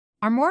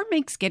Armoire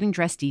makes getting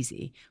dressed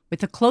easy.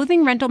 With a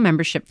clothing rental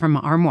membership from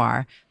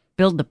Armoire,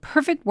 build the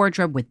perfect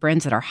wardrobe with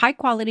brands that are high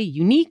quality,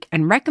 unique,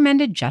 and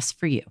recommended just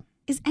for you.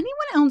 Is anyone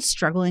else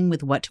struggling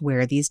with what to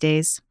wear these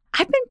days?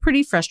 I've been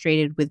pretty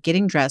frustrated with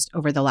getting dressed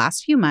over the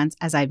last few months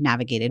as I've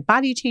navigated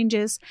body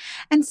changes,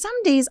 and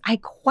some days I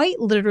quite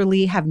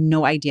literally have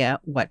no idea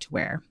what to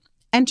wear.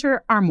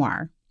 Enter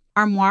Armoire.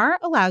 Armoire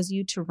allows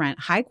you to rent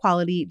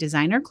high-quality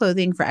designer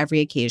clothing for every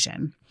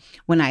occasion.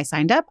 When I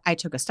signed up, I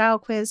took a style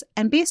quiz,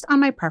 and based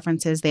on my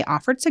preferences, they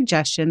offered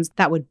suggestions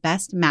that would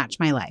best match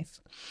my life.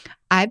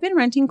 I've been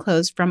renting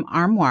clothes from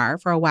Armoire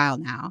for a while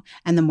now,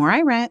 and the more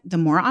I rent, the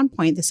more on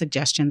point the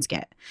suggestions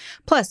get.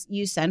 Plus,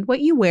 you send what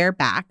you wear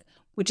back,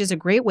 which is a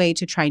great way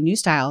to try new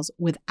styles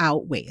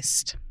without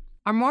waste.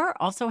 Armoire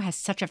also has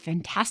such a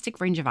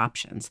fantastic range of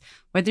options.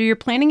 Whether you're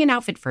planning an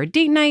outfit for a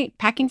date night,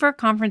 packing for a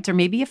conference, or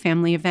maybe a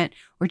family event,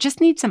 or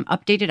just need some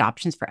updated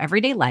options for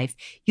everyday life,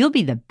 you'll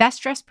be the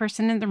best dressed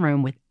person in the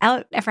room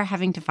without ever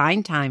having to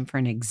find time for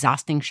an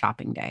exhausting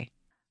shopping day.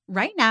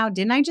 Right now,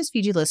 Didn't I Just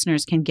Feed You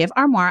listeners can give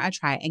Armoire a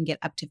try and get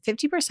up to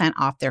 50%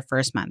 off their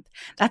first month.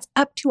 That's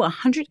up to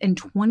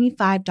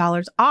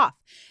 $125 off.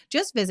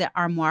 Just visit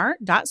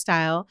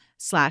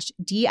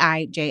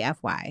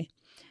armoire.style/DIJFY.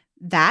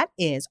 That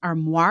is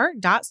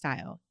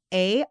armoire.style,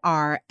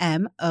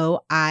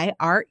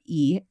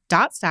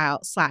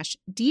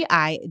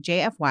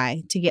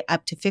 ARMOIRE.style/DIJFY to get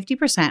up to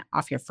 50%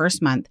 off your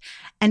first month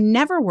and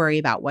never worry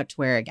about what to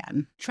wear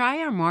again. Try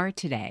Armoire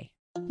today.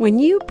 When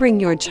you bring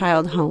your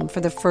child home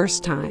for the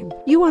first time,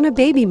 you want a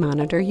baby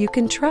monitor you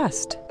can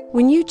trust.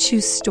 When you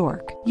choose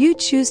Stork, you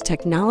choose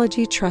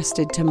technology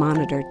trusted to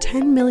monitor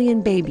 10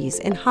 million babies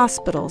in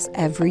hospitals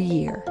every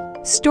year.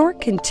 Stork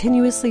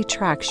continuously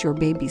tracks your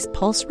baby's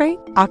pulse rate,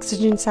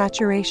 oxygen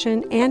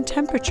saturation, and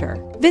temperature.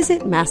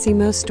 Visit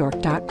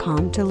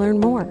MassimoStork.com to learn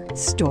more.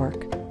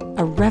 Stork,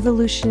 a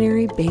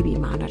revolutionary baby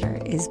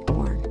monitor, is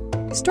born.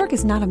 Stork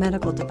is not a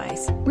medical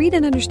device. Read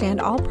and understand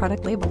all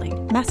product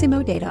labeling.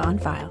 Massimo data on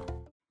file.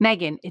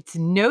 Megan, it's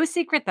no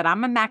secret that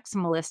I'm a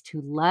maximalist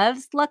who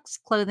loves luxe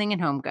clothing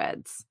and home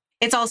goods.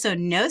 It's also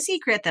no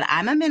secret that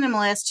I'm a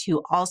minimalist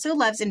who also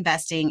loves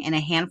investing in a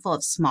handful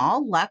of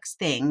small luxe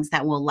things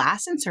that will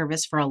last in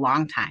service for a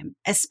long time,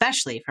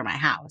 especially for my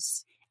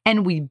house.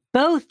 And we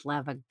both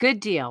love a good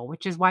deal,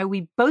 which is why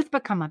we both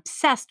become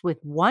obsessed with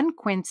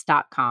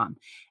onequince.com,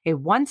 a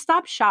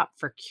one-stop shop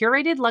for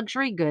curated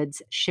luxury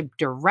goods shipped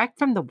direct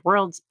from the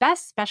world's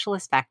best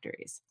specialist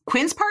factories.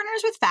 Quince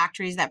partners with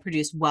factories that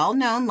produce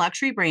well-known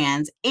luxury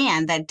brands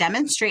and that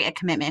demonstrate a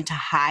commitment to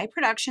high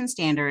production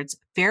standards,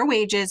 fair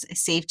wages,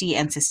 safety,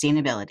 and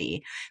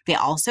sustainability. They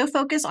also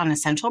focus on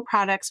essential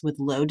products with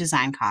low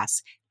design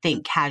costs.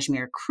 Think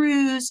cashmere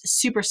crews,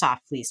 super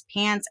soft fleece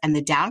pants, and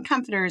the down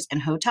comforters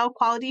and hotel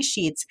quality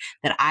sheets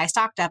that I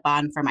stocked up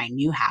on for my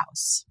new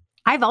house.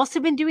 I've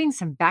also been doing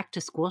some back to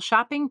school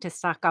shopping to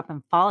stock up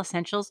on fall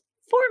essentials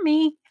for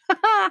me.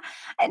 A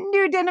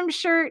new denim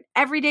shirt,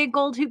 everyday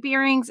gold hoop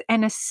earrings,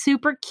 and a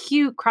super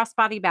cute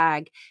crossbody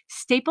bag.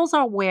 Staples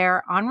I'll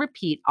wear on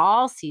repeat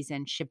all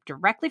season, shipped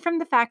directly from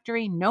the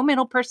factory, no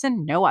middle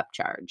person, no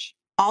upcharge.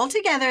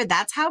 Altogether,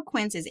 that's how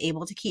Quince is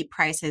able to keep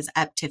prices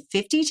up to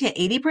 50 to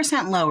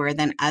 80% lower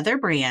than other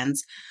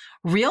brands.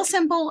 Real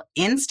Simple,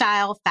 In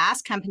Style,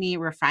 Fast Company,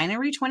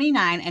 Refinery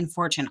 29, and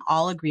Fortune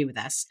all agree with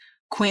us.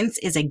 Quince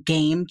is a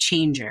game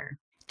changer.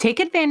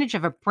 Take advantage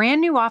of a brand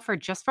new offer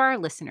just for our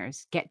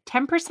listeners. Get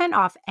 10%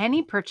 off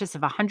any purchase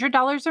of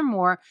 $100 or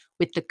more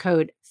with the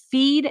code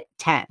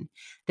FEED10.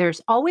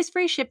 There's always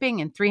free shipping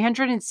and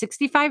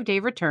 365-day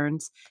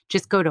returns.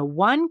 Just go to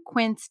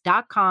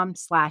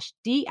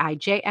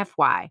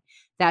onequince.com/DIJFY.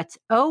 That's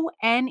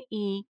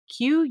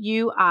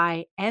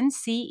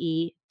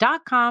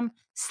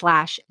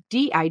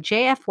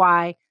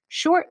ONEQUINCE.com/DIJFY,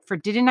 short for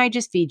Didn't I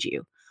Just Feed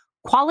You?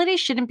 Quality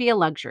shouldn't be a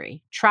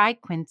luxury. Try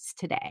Quince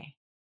today.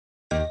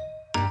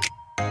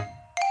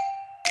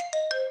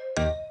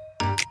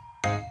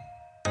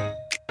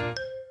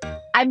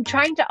 I'm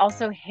trying to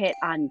also hit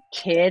on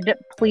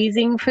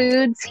kid-pleasing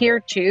foods here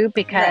too,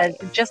 because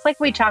just like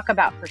we talk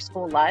about for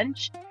school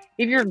lunch,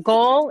 if your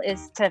goal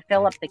is to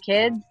fill up the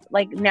kids,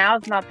 like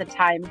now's not the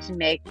time to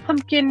make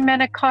pumpkin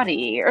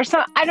manicotti or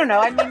something. I don't know.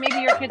 I mean,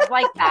 maybe your kids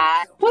like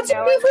that. What's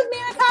your beef with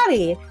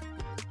manicotti?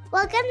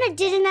 Welcome to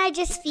Didn't I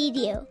Just Feed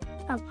You?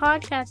 A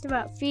podcast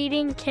about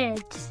feeding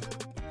kids.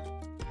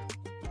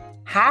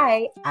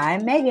 Hi,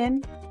 I'm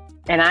Megan.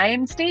 And I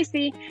am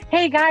Stacy.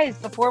 Hey guys,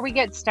 before we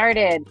get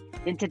started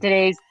into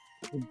today's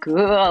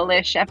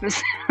ghoulish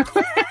episode,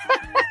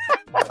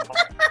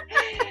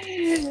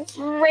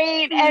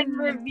 rate and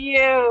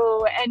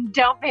review, and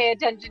don't pay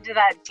attention to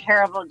that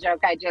terrible joke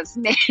I just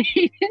made.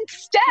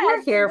 Instead,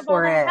 we're here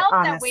for it,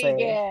 honestly. That we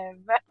give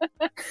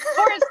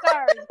 4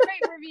 stars,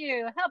 great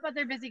review, help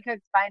other busy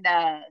cooks find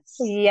us.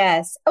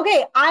 Yes.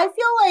 Okay, I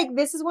feel like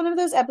this is one of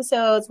those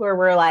episodes where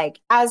we're like,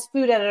 as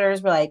food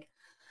editors, we're like,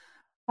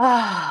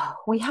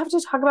 we have to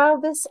talk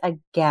about this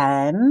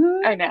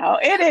again. I know,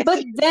 it is.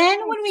 But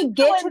then when we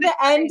get to the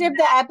end of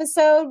the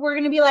episode, we're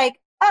going to be like,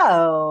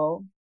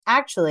 oh,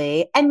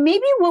 actually. And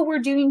maybe what we're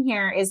doing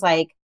here is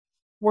like,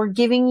 we're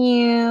giving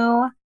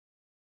you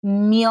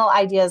meal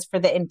ideas for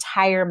the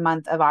entire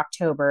month of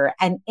October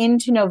and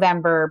into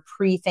November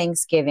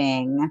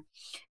pre-Thanksgiving,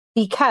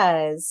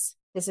 because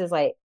this is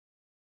like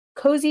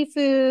cozy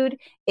food.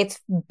 It's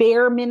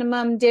bare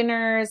minimum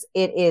dinners.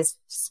 It is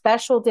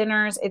special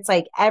dinners. It's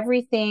like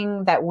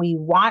everything that we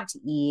want to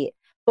eat,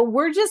 but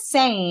we're just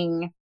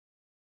saying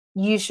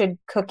you should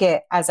cook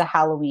it as a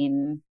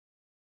Halloween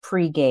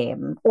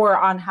pre-game or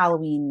on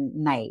Halloween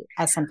night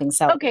as something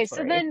celebratory. Okay,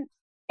 so then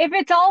if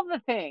it's all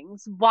the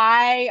things,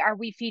 why are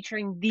we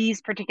featuring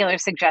these particular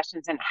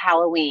suggestions in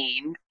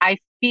Halloween? I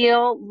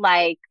feel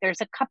like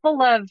there's a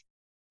couple of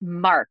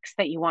marks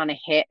that you want to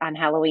hit on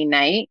Halloween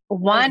night.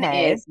 One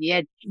is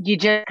you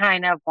just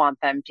kind of want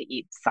them to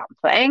eat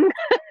something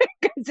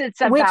because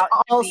it's about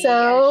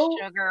also to be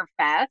a sugar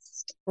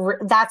fest.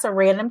 That's a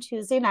random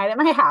Tuesday night at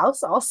my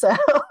house also.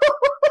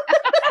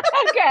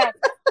 Okay.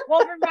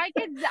 Well, for my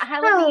kids,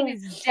 Halloween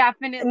is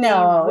definitely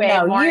no,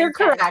 you're intense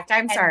correct.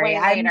 I'm sorry.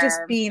 I'm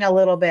just being a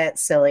little bit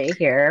silly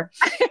here.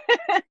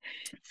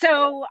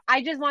 So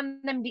I just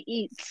want them to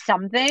eat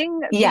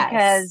something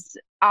because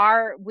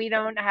we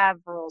don't have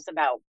rules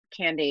about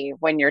candy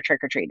when you're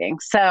trick-or-treating.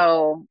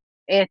 So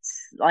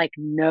it's like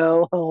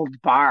no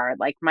hold bar.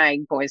 Like my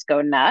boys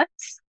go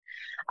nuts.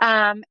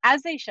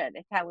 As they should.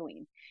 It's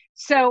Halloween.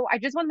 So I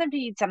just want them to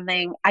eat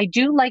something. I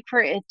do like for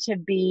it to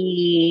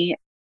be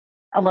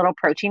a little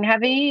protein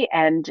heavy,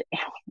 and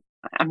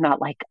I'm not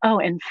like,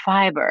 and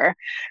fiber,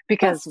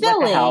 because filling,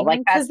 what the hell? Like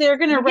because they're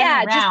going to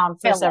run around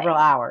for several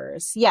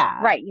hours.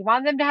 Yeah. Right. You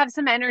want them to have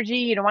some energy.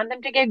 You don't want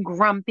them to get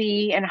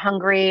grumpy and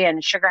hungry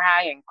and sugar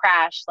high and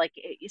crash. Like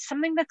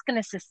something that's going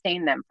to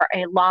sustain them for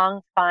a long,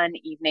 fun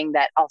evening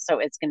that also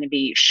is going to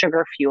be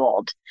sugar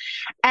fueled.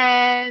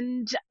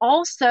 And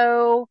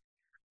also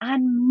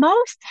on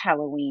most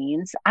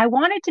Halloweens, I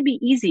want it to be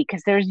easy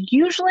because there's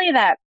usually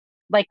that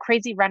like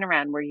crazy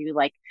runaround where you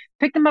like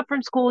pick them up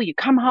from school, you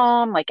come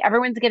home, like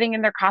everyone's getting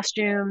in their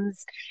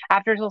costumes,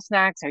 after school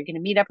snacks. Are you going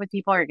to meet up with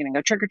people? Are you going to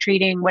go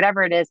trick-or-treating?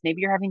 Whatever it is,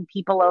 maybe you're having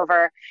people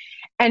over.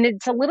 And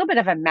it's a little bit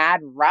of a mad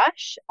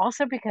rush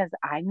also because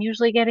I'm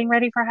usually getting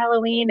ready for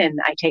Halloween and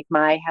I take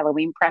my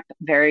Halloween prep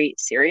very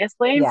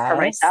seriously for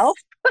myself.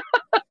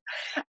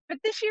 But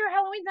this year,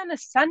 Halloween's on a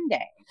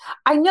Sunday.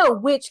 I know,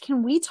 which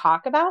can we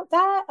talk about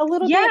that a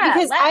little bit?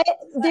 Because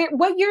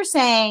what you're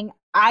saying,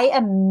 I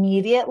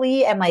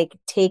immediately am like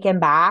taken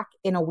back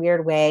in a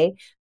weird way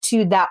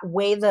to that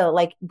way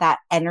that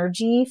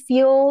energy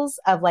feels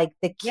of like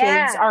the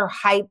kids are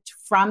hyped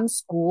from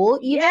school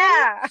even.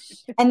 Yeah.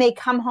 And they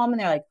come home and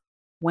they're like,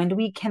 when do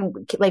we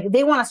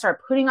they want to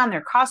start putting on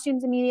their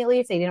costumes immediately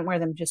if they didn't wear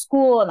them to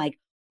school, and like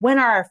when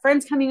are our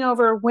friends coming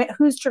over?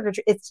 Who's trick or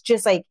treat? It's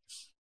just like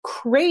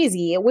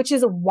crazy, which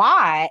is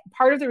why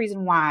part of the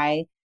reason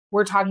why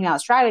we're talking about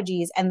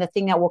strategies, and the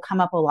thing that will come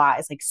up a lot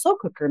is like slow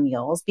cooker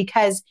meals,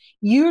 because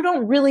you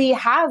don't really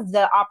have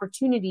the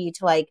opportunity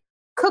to like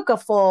cook a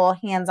full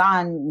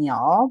hands-on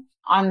meal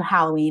on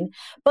Halloween.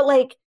 But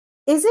like,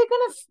 is it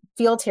going to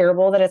feel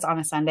terrible that it's on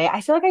a Sunday?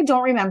 I feel like I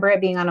don't remember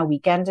it being on a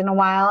weekend in a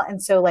while.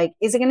 And so like,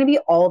 is it going to be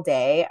all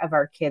day of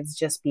our kids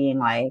just being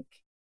like,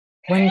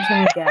 when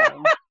can we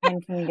go?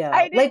 When can we go?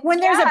 Like when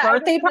there's a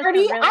birthday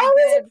party, I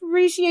always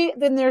appreciate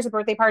when there's a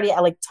birthday party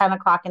at like 10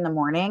 o'clock in the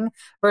morning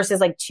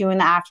versus like 2 in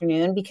the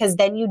afternoon, because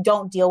then you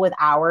don't deal with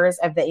hours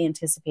of the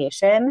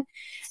anticipation.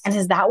 And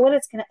is that what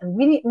it's going to,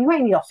 we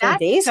might need a whole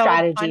day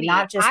strategy, funny.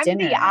 Not just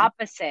dinner. I'm the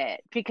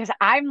opposite, because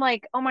I'm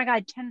like, oh my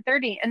God,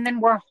 10:30. And then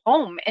we're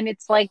home and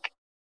it's like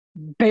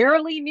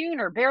barely noon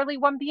or barely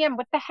 1 p.m.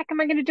 What the heck am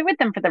I going to do with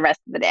them for the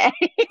rest of the day?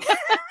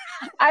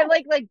 I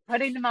like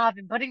putting them off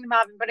and putting them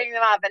off and putting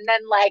them off. And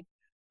then like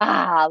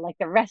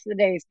the rest of the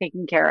day is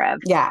taken care of.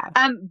 Yeah.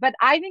 But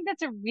I think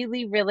that's a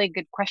really, really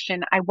good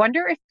question. I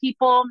wonder if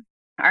people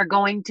are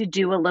going to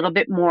do a little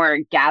bit more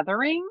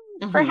gathering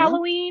for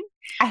Halloween.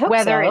 I hope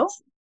whether so.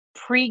 It's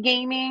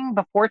pre-gaming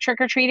before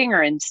trick-or-treating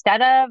or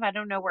instead of. I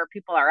don't know where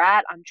people are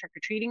at on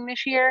trick-or-treating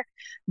this year,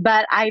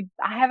 but I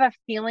have a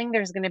feeling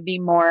there's going to be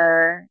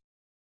more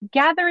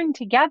gathering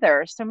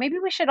together. So maybe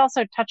we should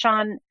also touch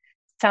on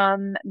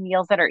some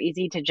meals that are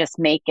easy to just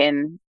make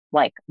in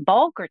like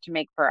bulk, or to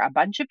make for a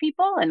bunch of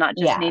people and not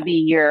just maybe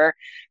your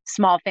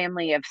small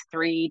family of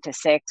 3 to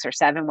 6 or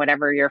 7,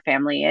 whatever your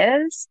family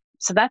is.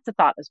 So that's a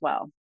thought as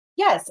well.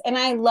 Yes. And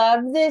I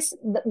love this,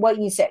 what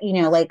you said,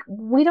 like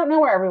we don't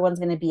know where everyone's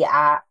going to be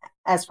at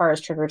as far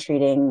as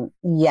trick-or-treating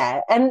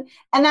yet. And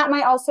that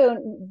might also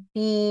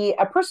be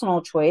a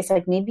personal choice.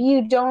 Like maybe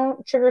you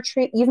don't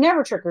trick-or-treat, you've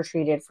never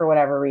trick-or-treated for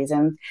whatever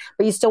reason,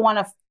 but you still want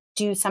to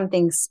do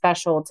something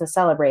special to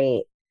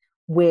celebrate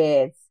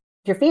with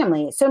your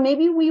family. So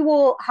maybe we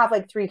will have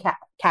like 3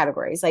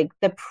 categories, like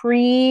the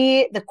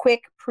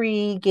quick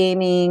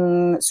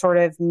pre-gaming sort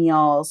of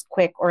meals,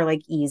 quick or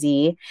like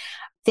easy,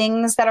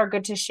 things that are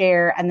good to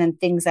share, and then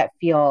things that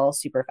feel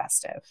super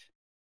festive.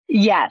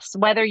 Yes,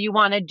 whether you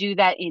want to do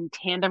that in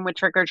tandem with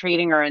trick or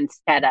treating or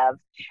instead of.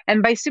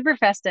 And by super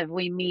festive,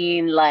 we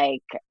mean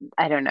like,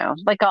 I don't know,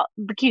 like all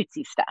the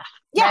cutesy stuff,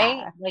 right?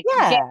 Yeah. Like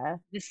get Yeah.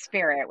 the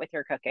spirit with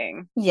your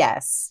cooking.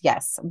 Yes.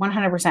 Yes.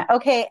 100%.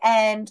 Okay.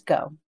 And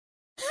go.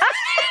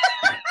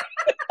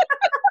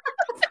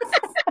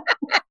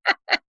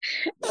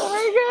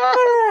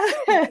 Oh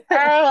my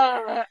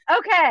God.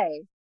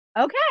 Okay.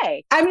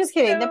 Okay. I'm just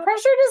kidding. The So-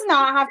 pressure does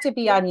not have to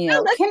be on you.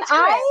 No, let's Can do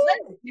I?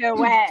 it. Let's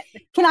do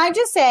it. Can I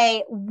just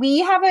say we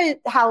have a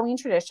Halloween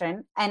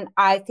tradition, and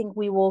I think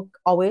we will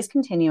always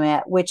continue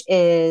it, which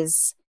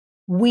is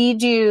we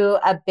do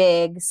a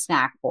big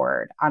snack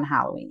board on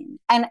Halloween.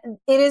 And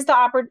it is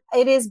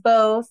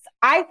both.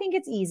 I think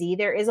it's easy.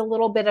 There is a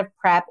little bit of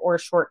prep or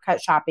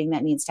shortcut shopping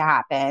that needs to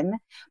happen,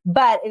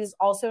 but it is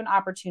also an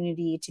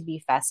opportunity to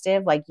be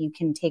festive. Like you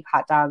can take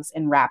hot dogs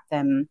and wrap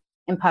them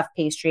in puff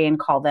pastry and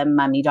call them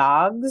mummy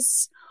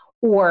dogs,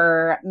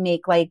 or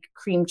make like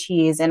cream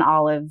cheese and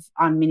olive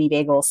on mini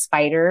bagel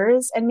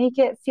spiders and make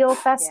it feel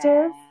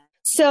festive. Yeah.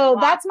 So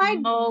that's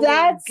Guacamole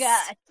guts.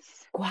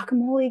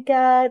 guacamole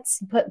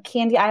guts, put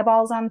candy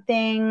eyeballs on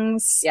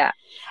things. Yeah.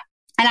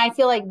 And I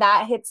feel like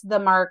that hits the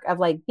mark of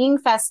like being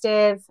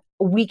festive.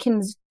 We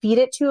can feed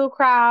it to a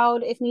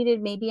crowd if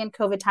needed. Maybe in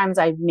COVID times,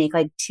 I'd make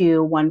like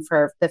two, one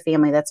for the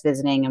family that's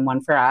visiting and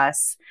one for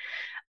us.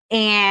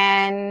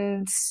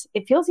 And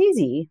it feels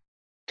easy.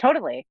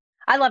 Totally.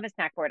 I love a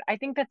snack board. I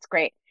think that's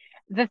great.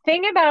 The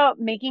thing about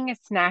making a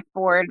snack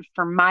board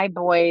for my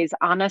boys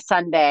on a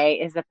Sunday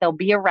is that they'll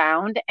be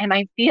around. And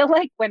I feel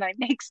like when I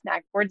make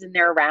snack boards and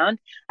they're around,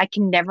 I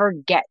can never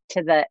get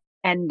to the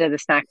end of the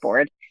snack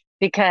board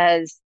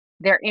because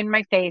they're in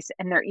my face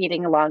and they're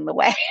eating along the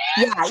way.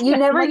 Yeah, you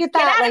never Like, get get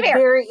that out of like here.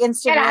 very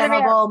Get out of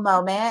here. Instagrammable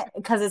moment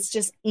because it's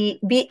just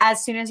be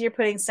as soon as you're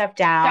putting stuff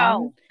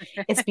down,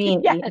 it's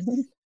being Yes.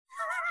 eaten.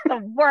 The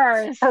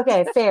worst.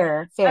 Okay,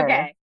 fair.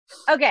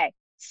 Okay.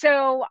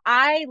 So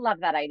I love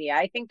that idea.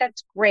 I think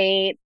that's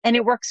great. And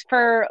it works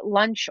for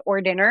lunch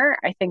or dinner.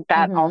 I think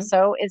that Mhm.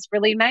 also is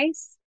really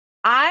nice.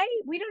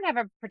 We don't have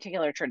a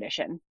particular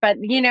tradition, but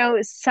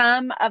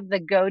some of the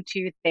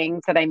go-to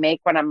things that I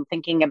make when I'm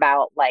thinking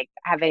about like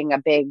having a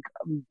big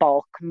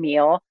bulk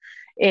meal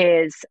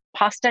is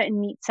pasta and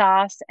meat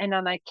sauce. And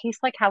on a case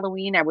like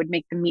Halloween, I would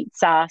make the meat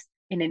sauce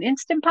in an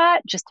Instant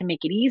Pot just to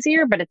make it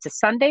easier, but it's a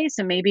Sunday.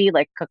 So maybe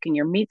like cooking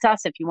your meat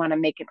sauce if you want to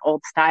make an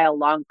old style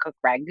long cook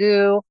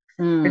ragu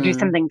or do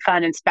something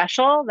fun and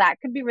special, that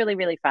could be really,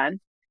 really fun.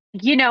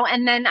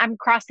 And then I'm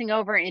crossing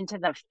over into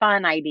the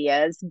fun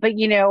ideas, but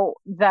the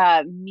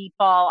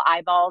meatball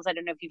eyeballs, I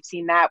don't know if you've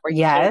seen that where you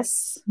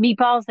Yes. take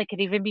meatballs, they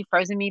could even be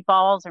frozen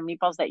meatballs or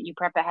meatballs that you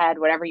prep ahead,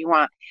 whatever you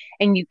want.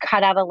 And you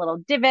cut out a little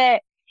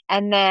divot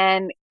and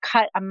then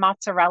cut a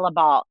mozzarella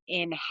ball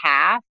in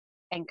half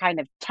and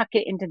kind of tuck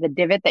it into the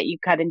divot that you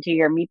cut into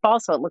your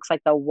meatball. So it looks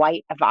like the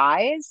white of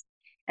eyes.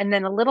 And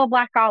then a little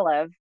black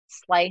olive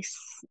slice,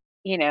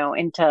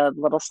 into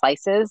little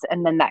slices.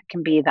 And then that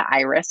can be the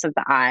iris of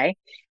the eye.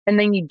 And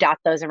then you dot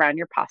those around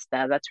your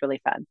pasta. That's really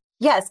fun.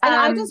 Yes. And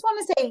I just want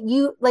to say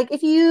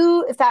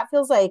if that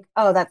feels like,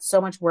 oh, that's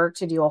so much work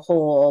to do a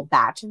whole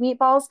batch of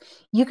meatballs,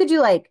 you could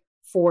do like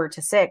 4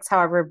 to 6,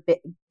 however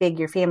big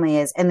your family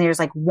is. And there's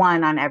like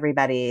one on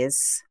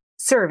everybody's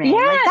serving. Yeah,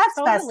 like that's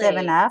totally. festive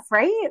enough,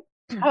 right?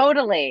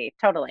 Totally.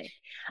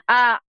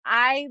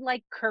 I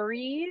like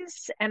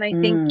curries. And I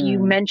think you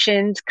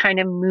mentioned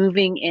kind of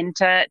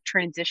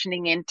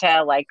transitioning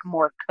into like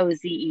more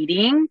cozy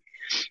eating.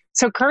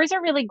 So curries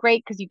are really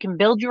great because you can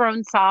build your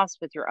own sauce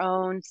with your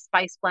own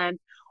spice blend,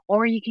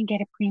 or you can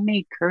get a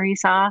pre-made curry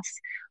sauce.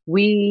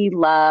 We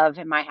love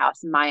in my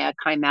house Maya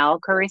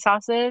Kaimel curry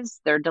sauces.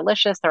 They're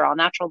delicious. They're all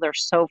natural. They're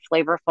so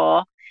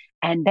flavorful.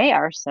 And they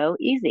are so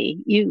easy.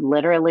 You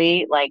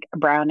literally like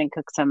brown and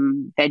cook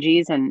some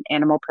veggies and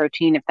animal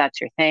protein if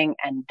that's your thing,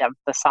 and dump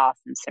the sauce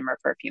and simmer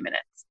for a few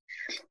minutes.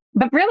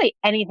 But really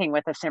anything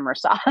with a simmer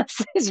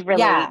sauce is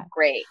really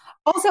great.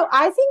 Also,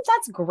 I think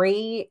that's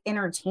great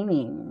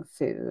entertaining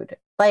food.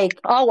 Like,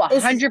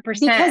 100%.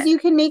 Because you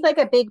can make like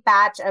a big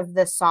batch of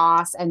the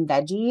sauce and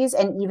veggies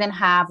and even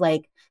have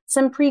like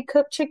some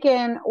pre-cooked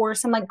chicken or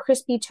some like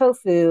crispy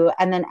tofu,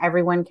 and then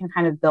everyone can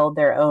kind of build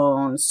their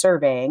own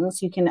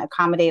servings. You can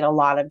accommodate a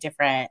lot of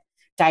different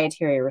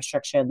dietary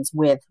restrictions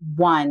with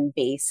one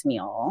base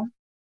meal.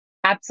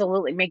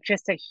 Absolutely. Make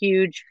just a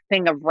huge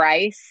thing of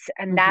rice,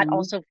 and that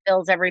also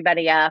fills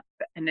everybody up,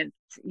 and it's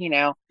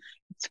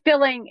it's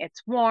filling,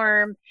 it's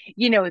warm.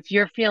 If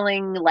you're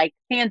feeling like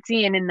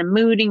fancy and in the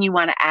mood and you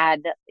want to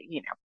add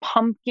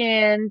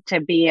pumpkin to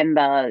be in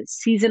the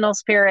seasonal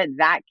spirit,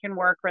 that can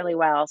work really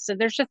well. So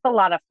there's just a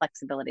lot of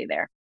flexibility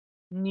there.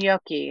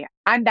 Gnocchi.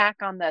 I'm back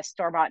on the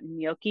store-bought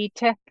gnocchi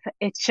tip.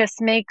 It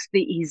just makes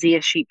the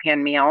easiest sheet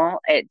pan meal.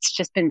 It's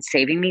just been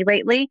saving me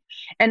lately.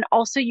 And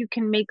also you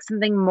can make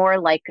something more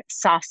like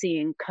saucy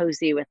and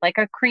cozy with like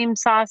a cream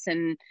sauce,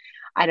 and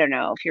I don't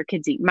know if your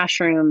kids eat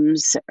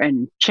mushrooms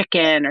and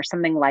chicken or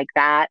something like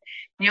that.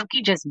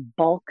 Gnocchi just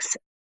bulks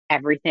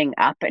everything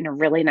up in a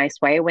really nice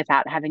way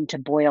without having to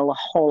boil a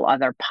whole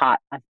other pot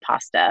of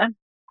pasta.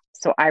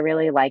 So I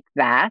really like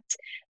that.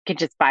 You could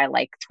just buy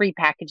like 3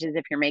 packages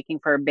if you're making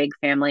for a big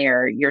family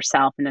or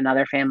yourself and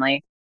another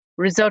family.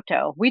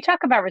 Risotto. We talk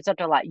about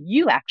risotto a lot.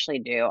 You actually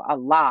do a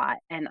lot.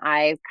 And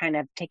I've kind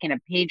of taken a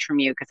page from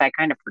you because I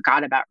kind of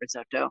forgot about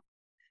risotto.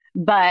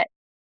 But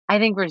I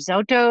think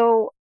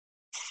risotto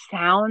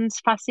sounds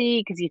fussy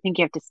because you think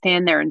you have to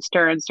stand there and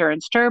stir and stir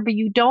and stir, but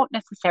you don't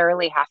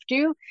necessarily have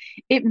to.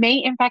 It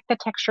may impact the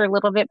texture a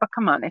little bit, but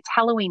come on, it's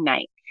Halloween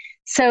night.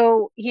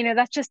 So,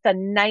 that's just a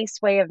nice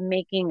way of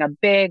making a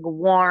big,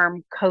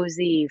 warm,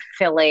 cozy,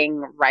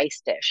 filling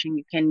rice dish, and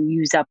you can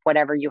use up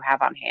whatever you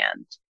have on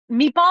hand.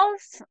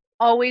 Meatballs,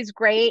 always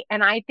great.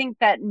 And I think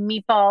that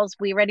meatballs,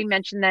 we already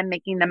mentioned them,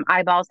 making them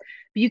eyeballs,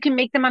 but you can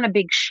make them on a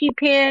big sheet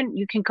pan.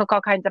 You can cook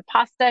all kinds of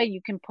pasta.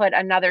 You can put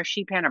another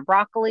sheet pan of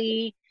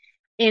broccoli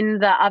in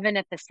the oven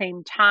at the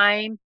same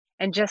time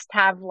and just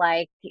have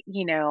like,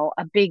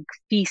 a big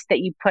feast that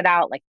you put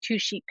out, like 2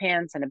 sheet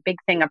pans and a big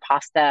thing of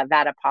pasta, a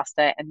vat of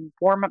pasta, and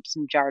warm up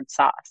some jarred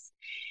sauce.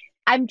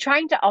 I'm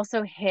trying to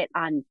also hit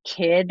on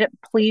kid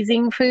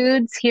pleasing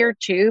foods here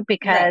too,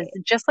 because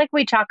just like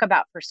we talk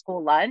about for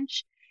school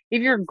lunch,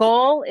 if your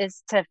goal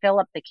is to fill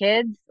up the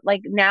kids,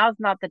 like now's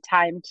not the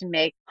time to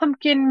make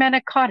pumpkin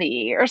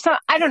manicotti or so.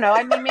 I don't know.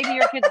 I mean, maybe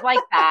your kids like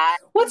that.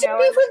 What's your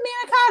beef with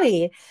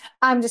manicotti?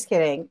 I'm just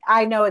kidding.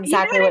 I know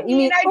exactly what you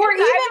mean. Or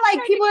even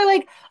like people are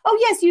like, oh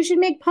yes, you should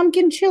make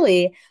pumpkin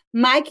chili.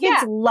 My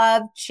kids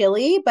love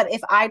chili, but if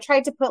I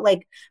tried to put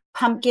like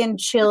pumpkin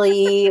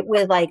chili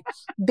with like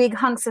big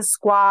hunks of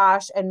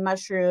squash and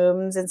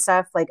mushrooms and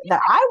stuff like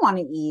that I want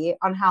to eat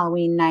on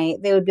Halloween night,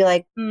 they would be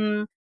like,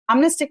 I'm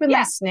going to stick with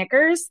my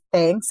Snickers.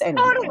 Thanks.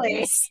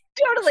 Totally.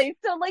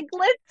 So like,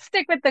 let's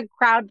stick with the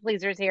crowd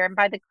pleasers here. And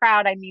by the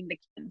crowd, I mean the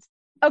kids.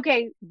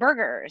 Okay.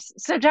 Burgers.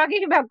 So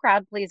talking about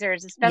crowd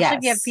pleasers, especially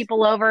if you have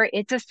people over,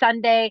 it's a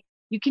Sunday.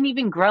 You can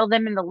even grill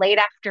them in the late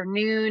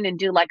afternoon and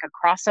do like a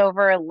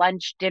crossover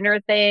lunch dinner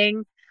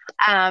thing.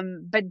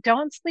 But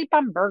don't sleep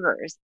on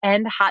burgers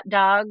and hot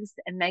dogs.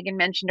 And Megan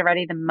mentioned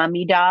already the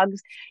mummy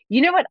dogs.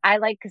 You know what I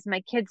like? Because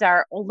my kids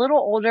are a little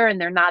older and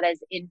they're not as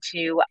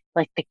into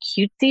like the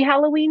cutesy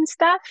Halloween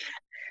stuff,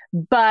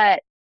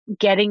 but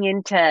getting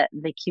into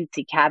the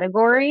cutesy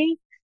category,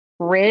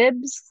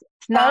 ribs.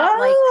 It's not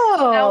like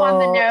snow on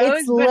the nose,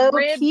 it's but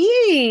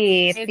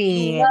low-key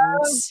themed.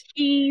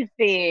 Low-key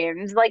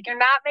themed. Like you're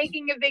not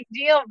making a big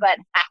deal, but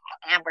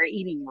we're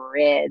eating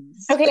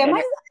ribs. Okay,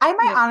 I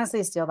might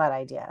honestly steal that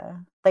idea.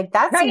 Like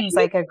that seems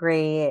like a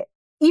great.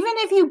 Even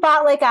if you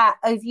bought like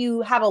if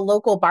you have a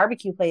local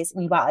barbecue place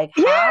and you bought like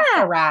half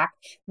a rack,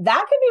 that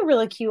could be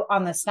really cute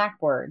on the snack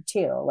board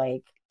too.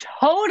 Like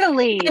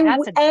totally,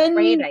 that's a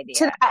great idea.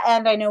 To that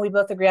end, I know we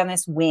both agree on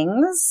this.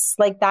 Wings,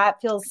 like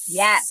that feels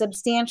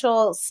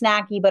substantial,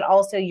 snacky, but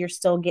also you're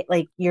still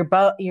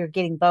you're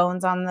getting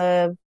bones on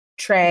the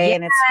tray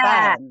and it's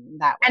fun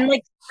that way. And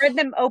like spread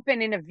them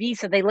open in a V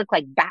so they look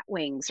like bat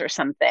wings or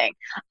something.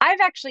 I've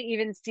actually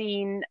even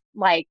seen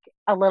like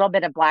a little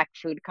bit of black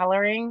food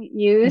coloring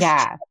used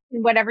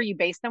in whatever you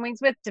base the wings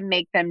with to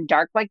make them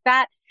dark like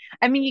that.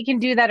 I mean, you can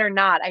do that or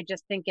not. I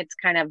just think it's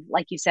kind of,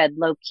 like you said,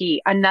 low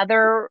key.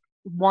 Another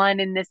one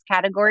in this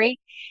category,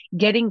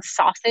 getting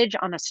sausage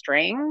on a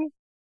string.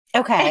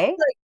 Okay. And,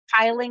 like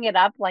piling it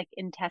up like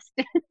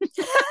intestines.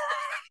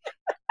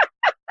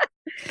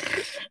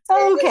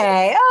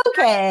 Okay,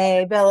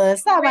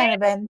 Billis, that might have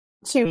been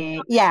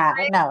too. Yeah,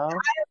 no.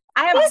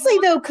 Honestly,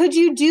 though, could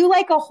you do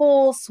like a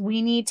whole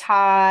Sweeney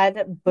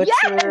Todd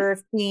butcher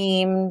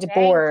themed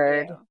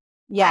board?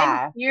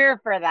 Yeah, I'm here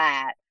for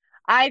that.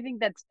 I think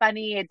that's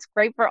funny. It's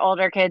great for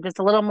older kids. It's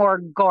a little more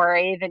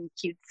gory than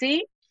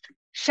cutesy.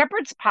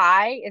 Shepherd's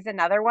pie is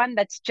another one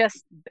that's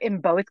just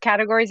in both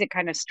categories. It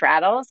kind of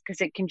straddles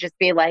because it can just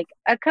be like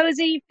a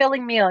cozy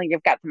filling meal.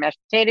 You've got some mashed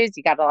potatoes.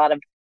 You got a lot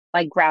of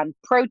like ground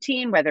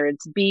protein, whether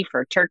it's beef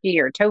or turkey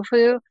or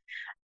tofu,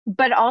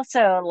 but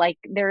also like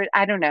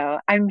I don't know,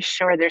 I'm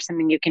sure there's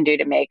something you can do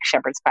to make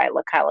shepherd's pie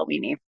look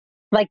Halloweeny.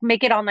 Like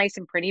make it all nice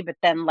and pretty, but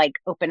then like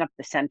open up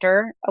the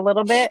center a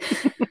little bit.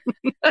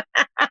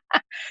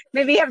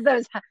 Maybe have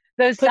those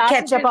put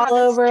ketchup all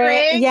over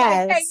it.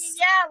 Yes.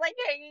 Like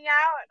hanging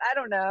out. I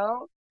don't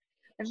know.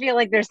 I feel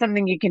like there's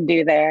something you can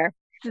do there.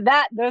 So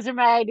those are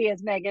my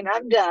ideas, Megan.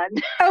 I'm done.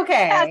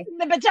 Okay. Passing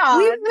the baton.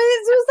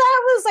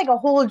 That was like a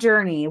whole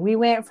journey. We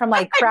went from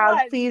like crowd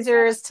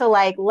pleasers to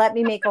like, let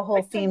me make a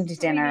whole themed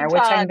dinner,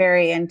 which I'm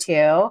very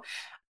into.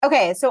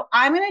 Okay. So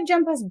I'm going to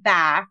jump us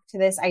back to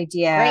this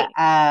idea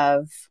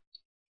of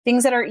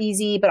things that are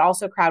easy, but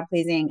also crowd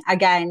pleasing.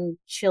 Again,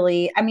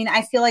 chili. I mean,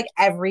 I feel like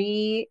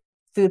every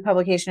food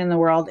publication in the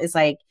world is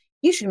like,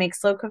 you should make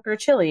slow cooker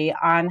chili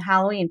on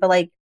Halloween, but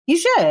like, you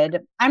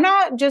should. I'm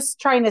not just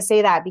trying to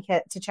say that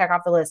because to check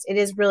off the list. It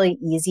is really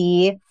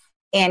easy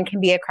and can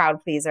be a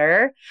crowd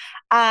pleaser.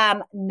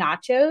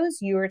 Nachos,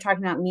 you were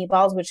talking about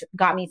meatballs, which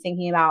got me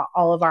thinking about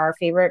all of our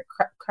favorite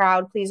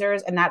crowd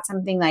pleasers. And that's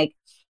something like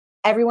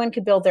everyone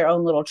could build their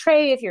own little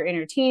tray if you're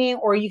entertaining,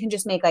 or you can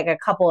just make like a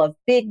couple of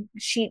big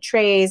sheet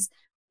trays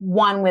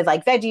one with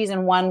like veggies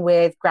and one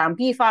with ground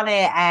beef on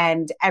it,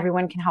 and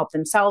everyone can help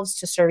themselves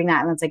to serving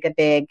that. And it's like a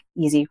big,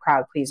 easy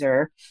crowd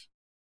pleaser.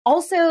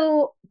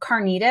 Also,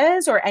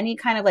 carnitas or any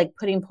kind of like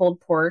putting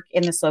pulled pork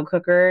in the slow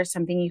cooker,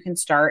 something you can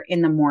start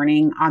in the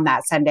morning on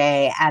that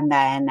Sunday, and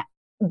then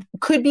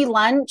could be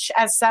lunch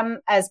as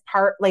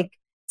part like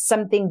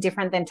something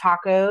different than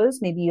tacos.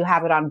 Maybe you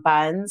have it on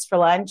buns for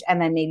lunch,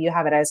 and then maybe you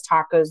have it as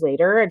tacos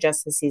later,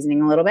 adjust the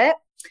seasoning a little bit.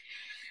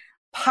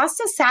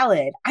 Pasta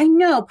salad. I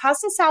know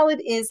pasta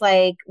salad is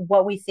like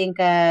what we think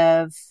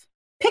of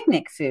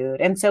picnic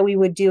food. And so we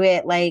would do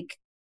it like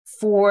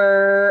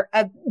for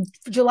a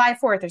July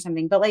 4th or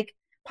something. But like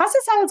pasta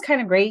salad's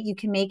kind of great. You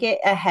can make it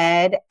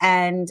ahead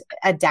and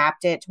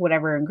adapt it to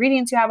whatever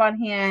ingredients you have on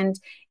hand.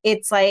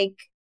 It's like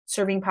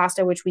serving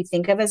pasta, which we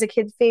think of as a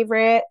kid's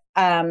favorite,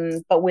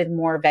 but with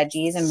more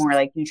veggies and more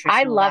like nutritional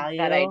I love value.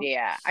 that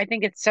idea. I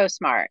think it's so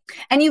smart.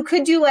 And you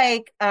could do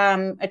like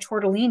a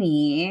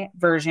tortellini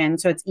version,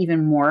 so it's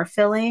even more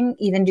filling.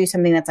 Even do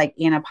something that's like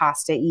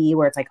anapasta-y,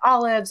 where it's like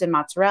olives and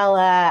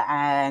mozzarella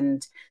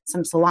and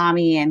some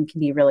salami, and can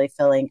be really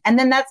filling. And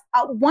then that's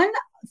one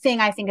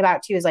thing I think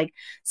about too is like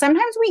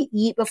sometimes we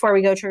eat before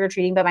we go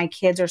trick-or-treating, but my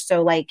kids are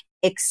so like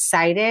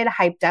excited,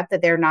 hyped up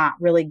that they're not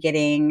really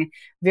getting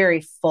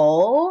very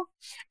full.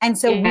 And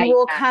so we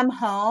will come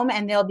home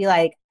and they'll be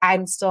like,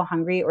 I'm still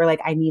hungry, or like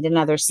I need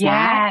another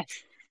snack.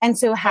 Yes, and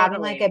so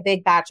having like a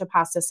big batch of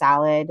pasta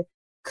salad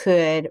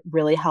could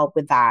really help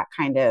with that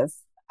kind of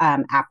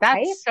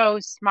appetite. That's so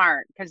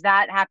smart, because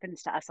that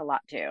happens to us a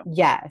lot too.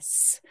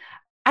 Yes.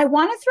 I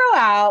want to throw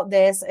out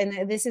this,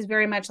 and this is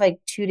very much like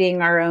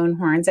tooting our own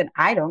horns, and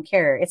I don't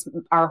care. It's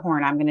our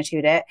horn. I'm going to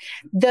toot it.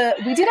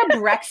 We did a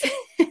breakfast,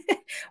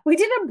 we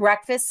did a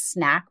breakfast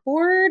snack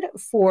board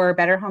for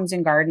Better Homes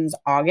and Gardens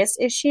August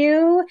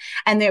issue.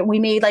 And then we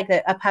made like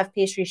a puff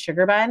pastry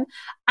sugar bun.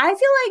 I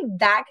feel like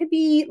that could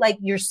be like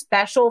your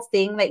special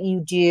thing that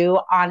you do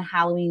on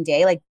Halloween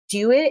day. Like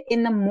do it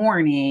in the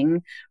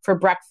morning for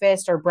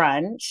breakfast or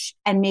brunch,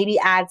 and maybe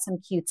add some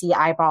cutesy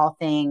eyeball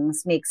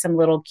things, make some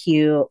little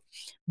cute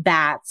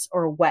bats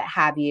or what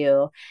have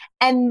you.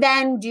 And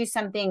then do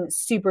something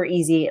super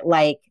easy,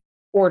 like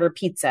order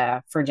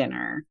pizza for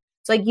dinner.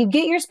 So like you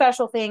get your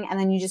special thing, and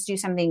then you just do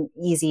something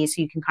easy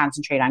so you can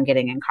concentrate on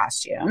getting in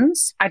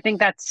costumes. I think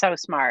that's so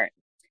smart.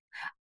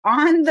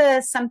 On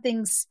the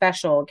something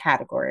special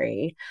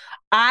category,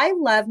 I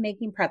love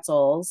making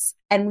pretzels,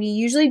 and we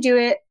usually do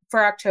it for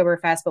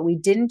Oktoberfest, but we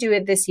didn't do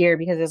it this year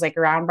because it was like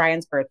around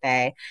Brian's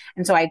birthday.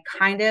 And so I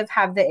kind of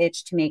have the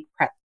itch to make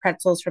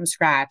pretzels from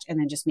scratch, and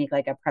then just make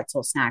like a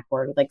pretzel snack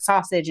board with like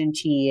sausage and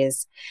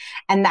cheese.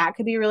 And that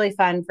could be really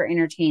fun for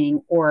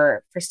entertaining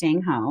or for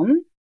staying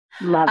home.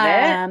 Love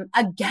it.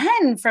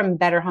 Again, from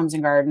Better Homes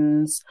and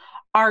Gardens,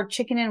 our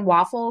chicken and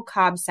waffle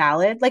Cobb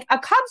salad. Like a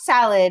Cobb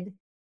salad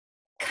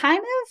kind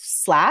of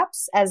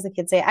slaps, as the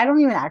kids say. I don't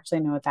even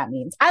actually know what that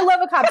means. I love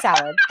a Cobb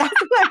salad. That's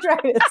what I'm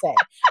trying to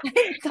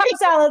say. Cobb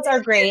salads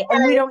are great,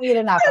 and we don't eat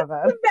enough of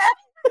them.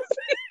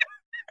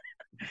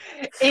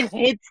 It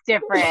hits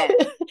different.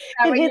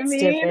 It hits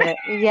different.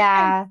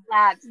 Yeah.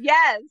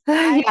 Yes.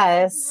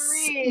 Yes.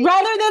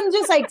 Rather than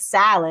just like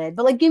salad,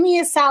 but like give me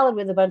a salad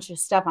with a bunch of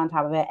stuff on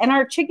top of it. And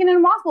our chicken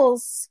and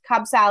waffles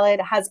Cobb salad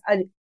has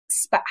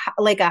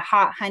like a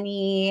hot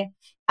honey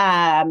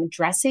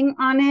dressing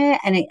on it,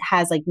 and it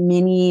has like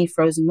mini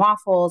frozen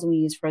waffles, and we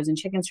use frozen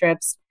chicken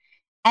strips,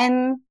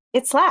 and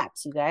it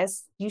slaps. You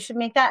guys, you should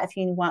make that if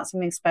you want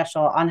something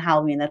special on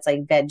Halloween that's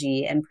like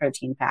veggie and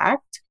protein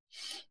packed.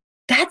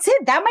 That's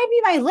it. That might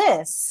be my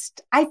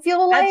list. I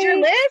feel like that's your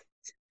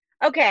list.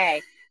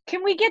 Okay,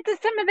 can we get to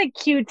some of the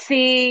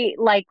cutesy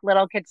like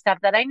little kid stuff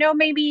that I know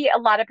maybe a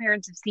lot of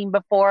parents have seen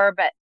before,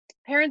 but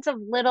parents of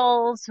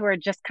littles who are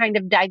just kind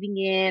of diving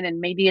in,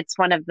 and maybe it's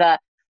one of the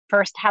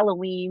first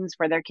Halloweens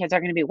where their kids are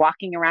going to be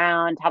walking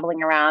around,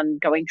 toddling around,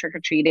 going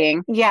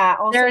trick-or-treating. Yeah.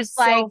 Also there's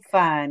so like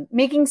fun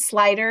making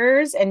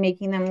sliders and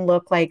making them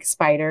look like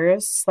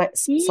spiders,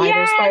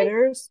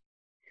 spiders.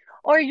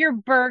 Or your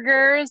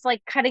burgers,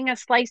 like cutting a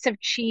slice of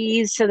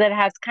cheese so that it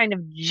has kind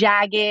of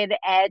jagged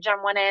edge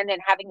on one end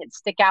and having it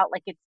stick out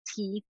like its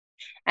teeth.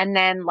 And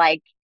then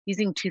like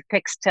using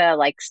toothpicks to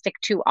like stick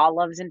 2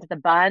 olives into the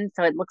bun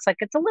so it looks like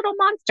it's a little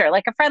monster,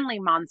 like a friendly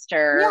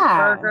monster.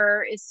 Yeah.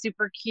 Burger is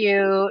super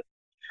cute.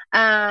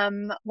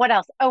 What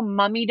else? Oh,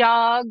 mummy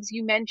dogs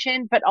you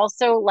mentioned, but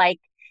also like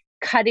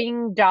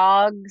cutting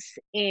dogs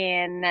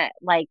in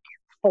like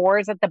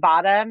 4s at the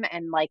bottom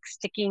and like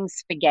sticking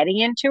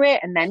spaghetti into it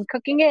and then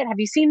cooking it.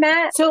 Have you seen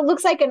that? So it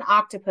looks like an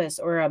octopus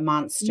or a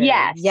monster.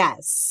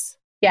 Yes.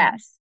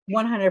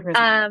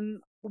 100%.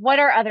 What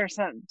are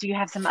do you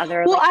have some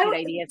other cute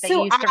ideas that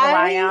you used to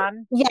rely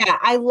on? Yeah,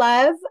 I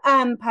love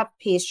puff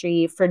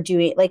pastry for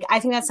doing, like, I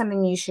think that's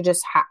something you should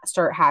just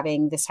start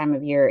having this time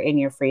of year in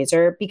your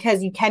freezer,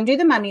 because you can do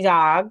the mummy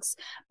dogs,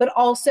 but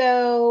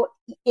also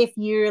if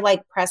you're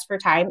like pressed for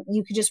time,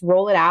 you could just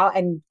roll it out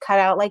and cut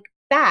out like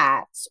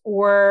bats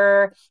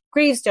or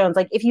gravestones.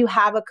 Like if you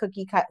have a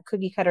cookie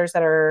cutters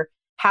that are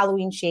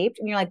Halloween shaped,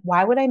 and you're like,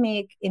 why would I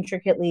make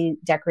intricately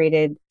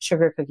decorated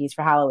sugar cookies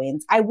for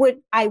Halloween? I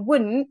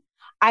wouldn't.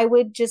 I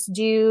would just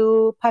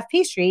do puff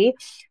pastry,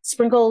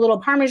 sprinkle a little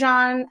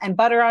Parmesan and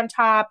butter on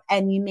top,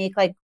 and you make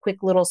like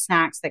quick little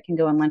snacks that can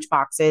go in lunch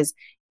boxes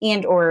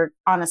and or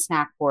on a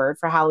snack board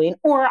for Halloween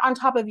or on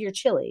top of your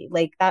chili.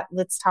 Like that,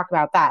 let's talk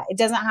about that. It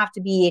doesn't have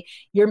to be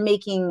you're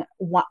making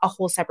a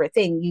whole separate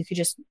thing. You could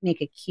just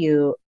make a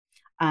cute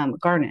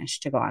garnish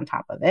to go on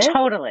top of it.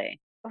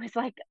 Totally. I was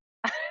like,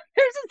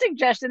 there's a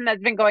suggestion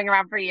that's been going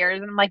around for years.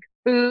 And I'm like,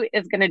 who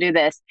is going to do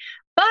this?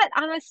 But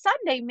on a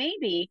Sunday,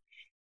 maybe,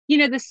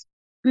 the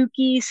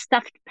spooky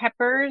stuffed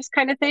peppers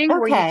kind of thing,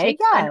 where you take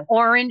an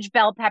orange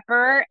bell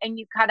pepper and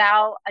you cut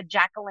out a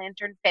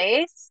jack-o'-lantern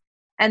face.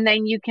 And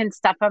then you can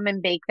stuff them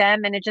and bake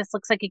them. And it just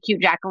looks like a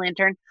cute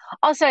jack-o'-lantern.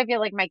 Also, I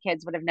feel like my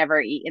kids would have never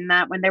eaten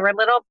that when they were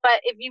little. But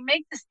if you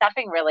make the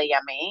stuffing really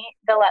yummy,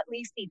 they'll at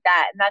least eat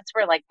that. And that's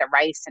where like the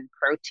rice and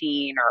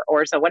protein or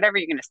orzo, whatever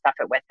you're going to stuff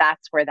it with,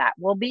 that's where that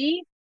will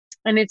be.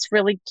 And it's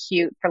really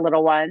cute for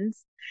little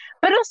ones.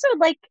 But also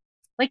like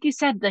you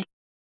said, like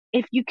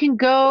if you can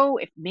go,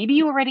 if maybe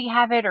you already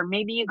have it, or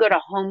maybe you go to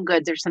Home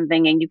Goods or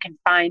something and you can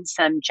find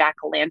some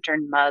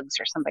jack-o'-lantern mugs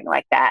or something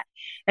like that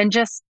and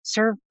just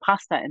serve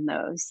pasta in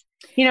those,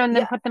 and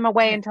then put them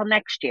away until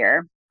next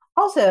year.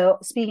 Also,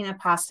 speaking of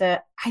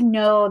pasta, I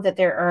know that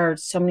there are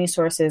so many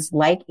sources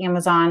like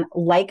Amazon,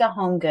 like a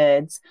Home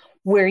Goods,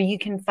 where you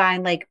can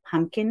find like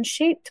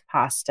pumpkin-shaped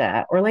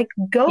pasta or like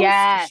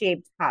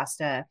ghost-shaped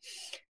pasta.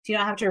 So you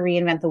don't have to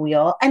reinvent the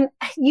wheel. And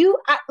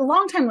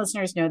longtime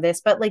listeners know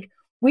this, but like,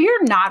 we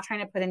are not trying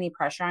to put any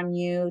pressure on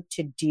you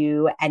to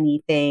do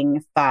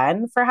anything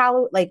fun for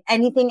Halloween, like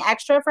anything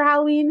extra for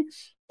Halloween.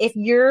 If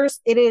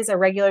it is a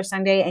regular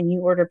Sunday and you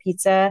order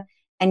pizza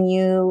and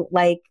you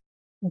like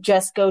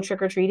just go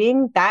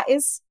trick-or-treating, that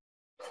is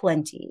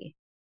plenty.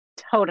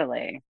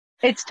 Totally.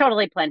 It's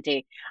totally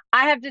plenty.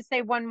 I have to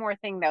say one more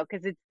thing though,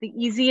 because it's the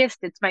easiest.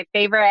 It's my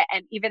favorite.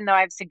 And even though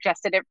I've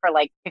suggested it for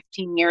like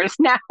 15 years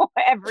now,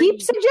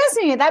 keep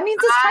suggesting it. That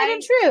means it's tried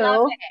and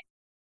true.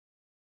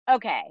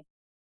 Okay.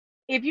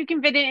 If you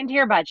can fit it into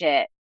your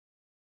budget,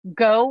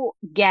 go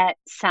get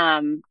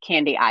some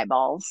candy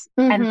eyeballs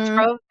and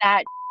throw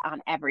that on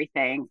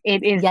everything.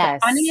 It is the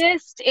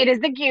funniest. It is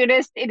the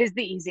cutest. It is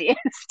the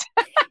easiest.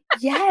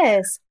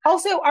 Yes.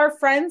 Also, our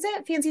friends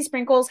at Fancy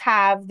Sprinkles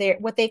have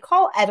what they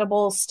call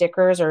edible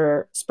stickers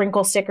or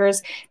sprinkle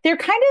stickers. They're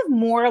kind of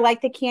more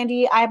like the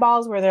candy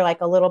eyeballs where they're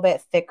like a little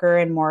bit thicker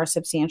and more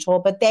substantial,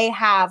 but they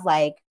have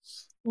like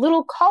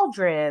little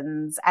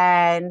cauldrons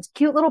and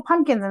cute little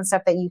pumpkins and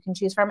stuff that you can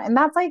choose from. And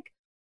that's like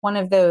one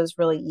of those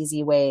really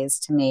easy ways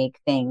to make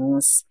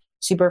things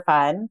super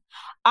fun.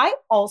 I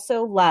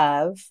also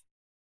love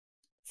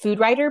food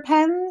writer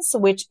pens,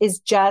 which is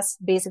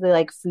just basically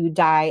like food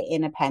dye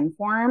in a pen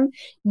form.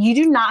 You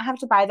do not have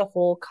to buy the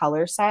whole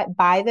color set.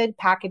 Buy the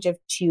package of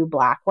 2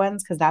 black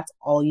ones because that's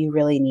all you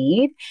really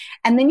need.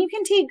 And then you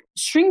can take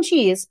string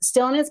cheese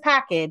still in its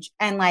package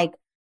and like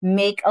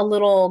make a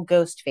little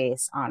ghost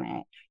face on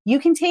it. You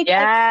can take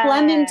a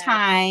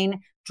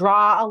clementine,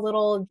 draw a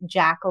little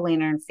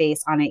jack-o'-lantern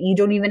face on it. You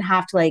don't even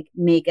have to like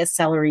make a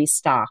celery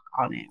stalk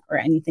on it or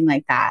anything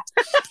like that.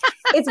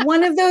 It's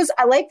one of those,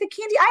 I like the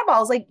candy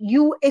eyeballs. Like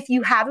if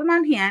you have them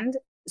on hand,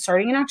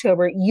 starting in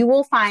October, you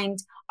will find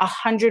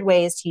 100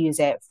 ways to use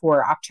it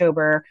for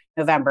October,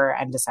 November,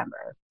 and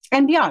December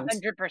and beyond.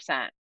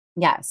 100%.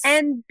 Yes.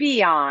 And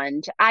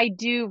beyond. I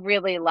do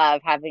really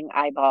love having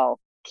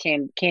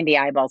candy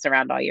eyeballs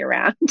around all year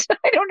round.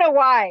 I don't know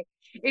why.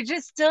 It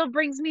just still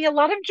brings me a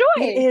lot of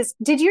joy. It is.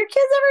 Did your kids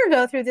ever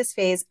go through this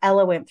phase?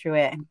 Ella went through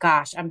it. And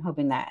gosh, I'm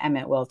hoping that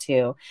Emmett will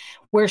too.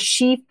 Where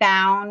she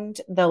found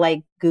the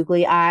like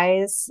googly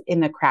eyes in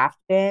the craft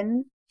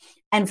bin.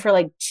 And for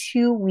like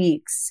 2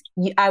 weeks,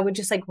 I would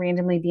just like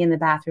randomly be in the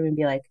bathroom and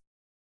be like,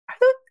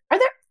 are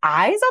there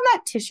eyes on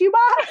that tissue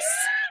box?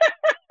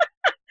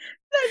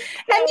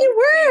 And they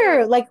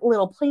were like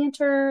little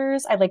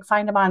planters. I'd like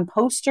find them on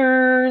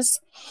posters.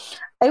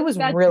 It was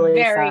really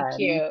very fun.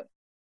 Cute.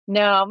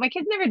 No, my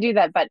kids never do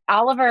that, but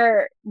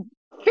Oliver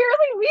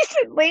fairly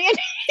recently, and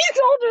he's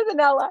older than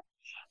Ella,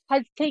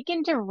 has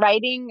taken to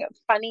writing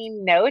funny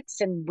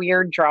notes and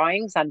weird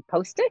drawings on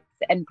Post-its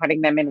and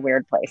putting them in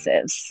weird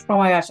places. Oh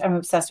my gosh, I'm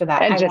obsessed with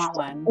that. And I just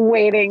want one.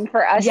 Waiting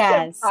for us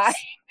to find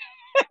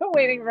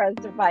waiting for us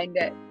to find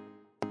it.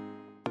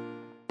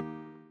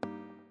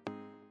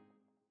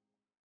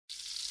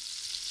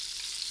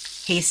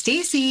 Hey,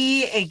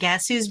 Stacy,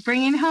 guess who's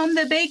bringing home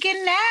the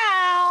bacon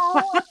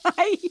now?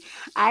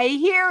 I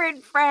hear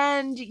it,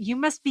 friend. You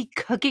must be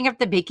cooking up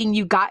the bacon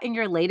you got in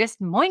your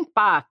latest Moink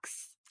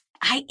box.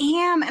 I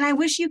am, and I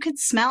wish you could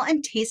smell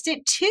and taste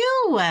it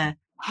too.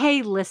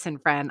 Hey, listen,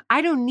 friend,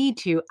 I don't need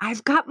to.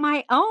 I've got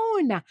my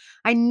own.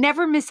 I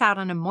never miss out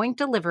on a Moink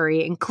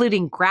delivery,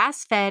 including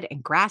grass-fed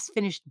and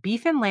grass-finished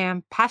beef and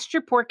lamb, pasture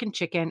pork and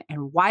chicken,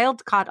 and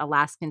wild-caught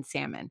Alaskan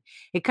salmon.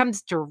 It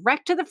comes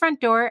direct to the front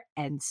door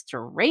and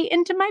straight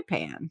into my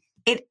pan.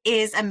 It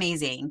is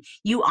amazing.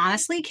 You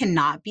honestly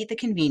cannot beat the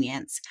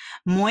convenience.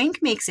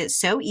 Moink makes it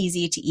so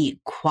easy to eat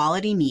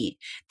quality meat.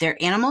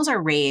 Their animals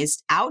are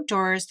raised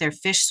outdoors, their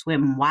fish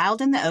swim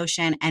wild in the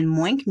ocean, and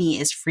Moink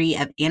meat is free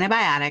of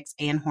antibiotics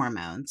and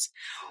hormones.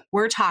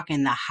 We're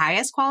talking the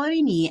highest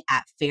quality meat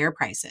at fair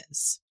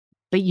prices.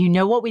 But you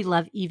know what we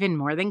love even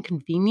more than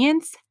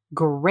convenience?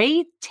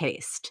 Great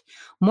taste.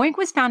 Moink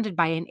was founded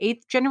by an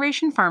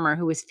 8th-generation farmer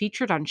who was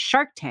featured on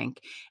Shark Tank,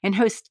 and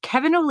host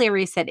Kevin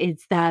O'Leary said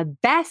it's the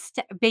best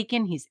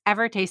bacon he's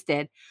ever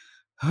tasted.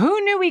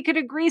 Who knew we could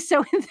agree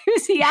so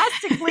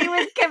enthusiastically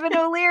with Kevin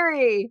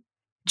O'Leary?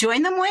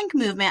 Join the Moink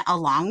movement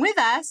along with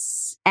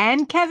us.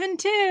 And Kevin,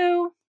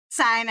 too.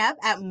 Sign up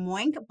at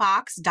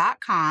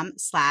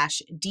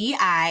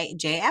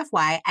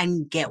moinkbox.com/DIJFY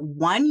and get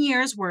 1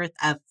 year's worth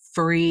of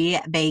free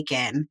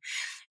bacon.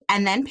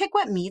 And then pick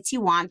what meats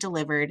you want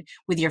delivered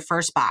with your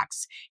first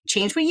box.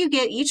 Change what you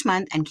get each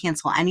month and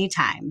cancel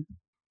anytime.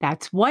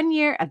 That's 1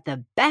 year of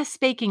the best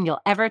bacon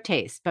you'll ever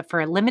taste, but for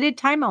a limited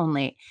time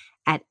only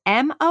at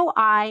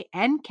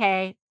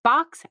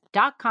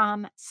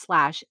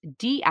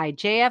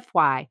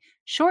moinkbox.com/DIJFY,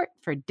 short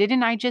for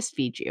Didn't I Just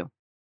Feed You?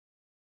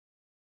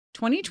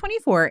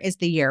 2024 is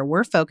the year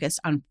we're focused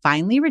on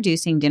finally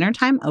reducing dinner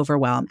time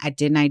overwhelm at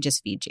Didn't I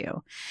Just Feed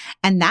You?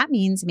 And that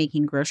means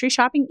making grocery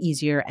shopping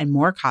easier and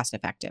more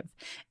cost-effective,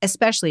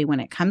 especially when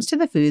it comes to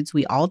the foods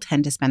we all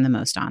tend to spend the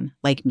most on,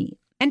 like meat.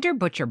 Enter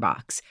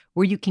ButcherBox,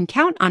 where you can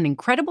count on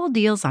incredible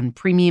deals on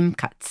premium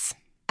cuts.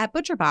 At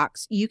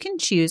ButcherBox, you can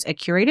choose a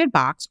curated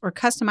box or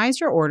customize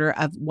your order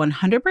of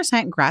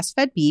 100%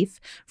 grass-fed beef,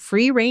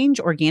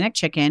 free-range organic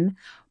chicken,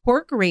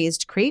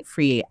 pork-raised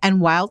crate-free, and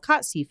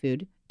wild-caught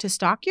seafood to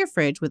stock your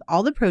fridge with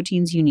all the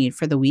proteins you need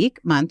for the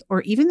week, month,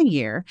 or even the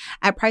year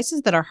at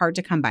prices that are hard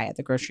to come by at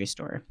the grocery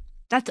store.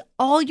 That's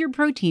all your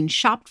protein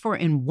shopped for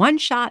in one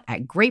shot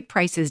at great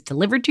prices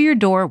delivered to your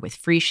door with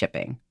free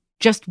shipping.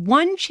 Just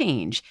one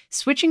change,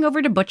 switching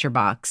over to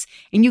ButcherBox,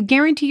 and you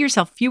guarantee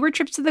yourself fewer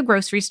trips to the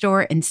grocery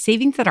store and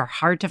savings that are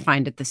hard to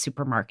find at the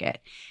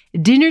supermarket.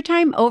 Dinner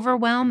time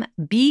overwhelm,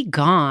 be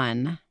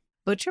gone.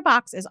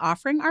 ButcherBox is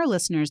offering our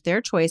listeners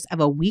their choice of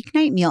a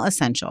weeknight meal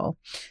essential: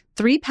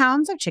 3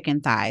 pounds of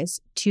chicken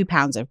thighs, 2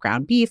 pounds of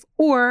ground beef,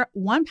 or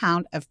 1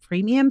 pound of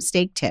premium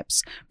steak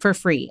tips for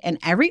free in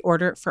every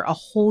order for a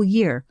whole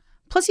year.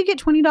 Plus, you get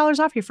 $20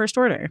 off your first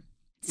order.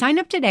 Sign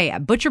up today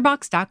at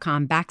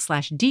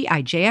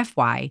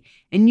butcherbox.com/DIJFY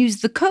and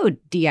use the code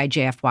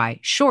DIJFY,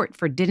 short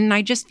for Didn't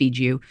I Just Feed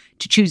You,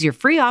 to choose your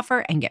free offer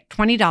and get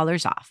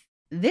 $20 off.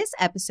 This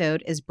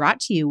episode is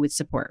brought to you with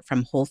support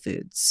from Whole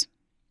Foods.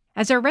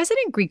 As a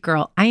resident Greek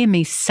girl, I am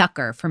a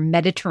sucker for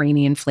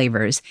Mediterranean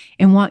flavors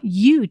and want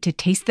you to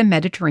taste the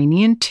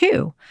Mediterranean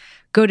too.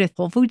 Go to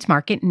Whole Foods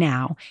Market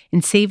now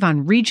and save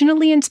on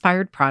regionally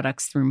inspired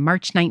products through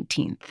March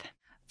 19th.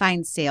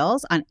 Find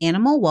sales on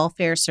animal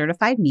welfare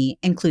certified meat,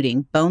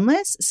 including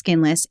boneless,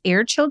 skinless,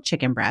 air-chilled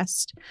chicken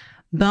breast,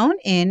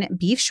 bone-in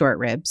beef short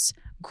ribs,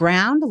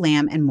 ground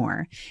lamb, and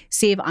more.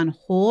 Save on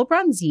whole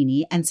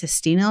bronzini and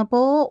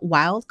sustainable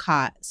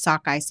wild-caught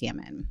sockeye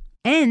salmon.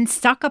 And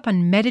stock up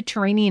on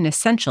Mediterranean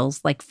essentials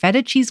like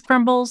feta cheese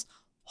crumbles,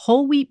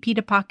 whole wheat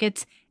pita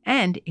pockets,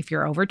 and, if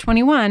you're over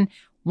 21,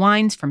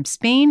 wines from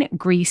Spain,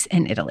 Greece,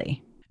 and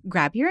Italy.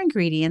 Grab your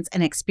ingredients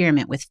and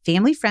experiment with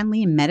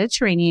family-friendly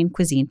Mediterranean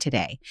cuisine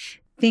today.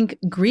 Think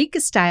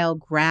Greek-style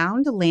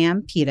ground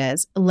lamb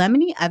pitas,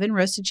 lemony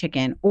oven-roasted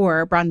chicken,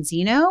 or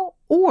bronzino,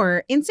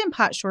 or Instant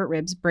Pot short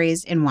ribs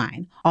braised in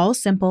wine. All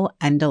simple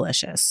and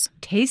delicious.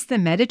 Taste the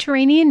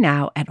Mediterranean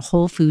now at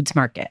Whole Foods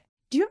Market.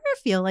 Do you ever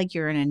feel like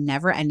you're in a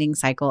never-ending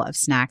cycle of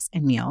snacks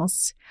and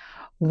meals?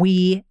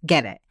 We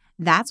get it.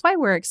 That's why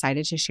we're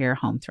excited to share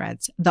Home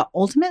Threads, the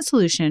ultimate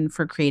solution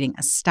for creating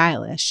a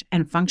stylish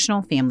and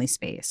functional family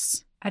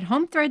space. At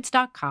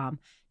homethreads.com,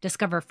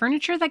 discover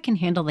furniture that can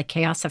handle the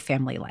chaos of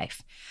family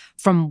life.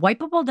 From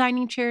wipeable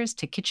dining chairs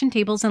to kitchen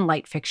tables and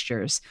light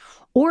fixtures.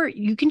 Or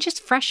you can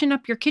just freshen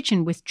up your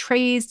kitchen with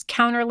trays,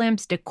 counter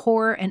lamps,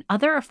 decor, and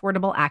other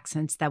affordable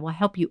accents that will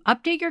help you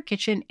update your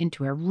kitchen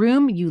into a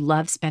room you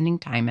love spending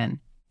time in.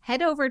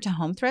 Head over to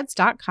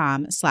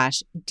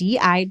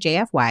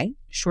homethreads.com/DIJFY,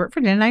 short for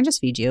Didn't I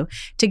Just Feed You,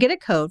 to get a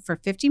code for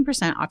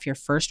 15% off your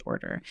first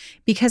order.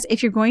 Because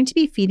if you're going to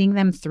be feeding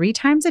them 3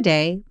 times a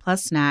day,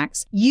 plus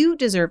snacks, you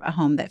deserve a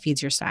home that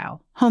feeds your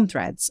style. Home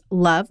Threads,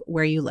 love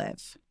where you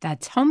live.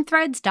 That's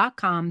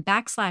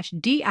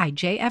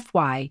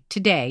homethreads.com/DIJFY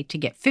today to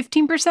get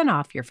 15%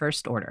 off your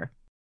first order.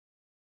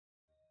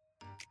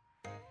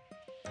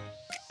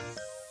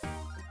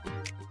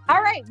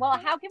 All right. Well,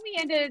 how can we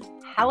end a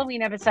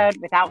Halloween episode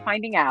without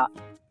finding out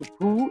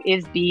who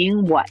is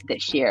being what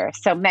this year?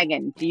 So,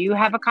 Megan, do you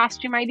have a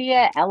costume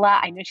idea? Ella,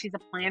 I know she's a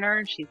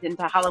planner. She's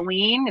into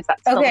Halloween. Is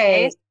that still the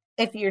case?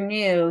 If you're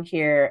new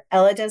here,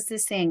 Ella does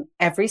this thing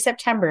every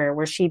September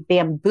where she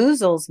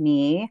bamboozles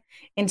me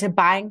into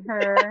buying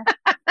her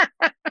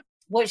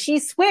what she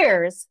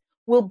swears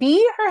will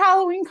be her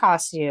Halloween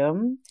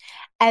costume.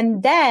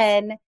 And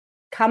then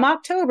come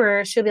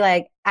October, she'll be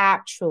like,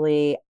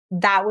 actually,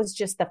 that was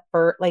just the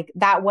first, like,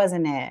 that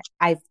wasn't it.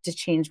 I've just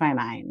changed my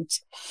mind.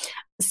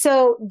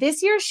 So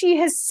this year she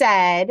has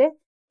said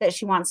that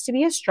she wants to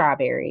be a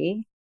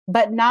strawberry,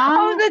 but not.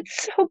 Oh,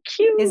 that's so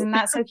cute. Isn't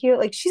that so cute?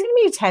 Like, she's going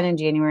to be a 10 in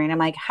January. And I'm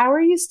like, how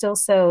are you still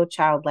so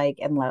childlike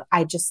and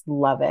I just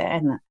love it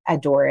and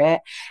adore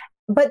it.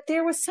 But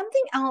there was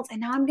something else.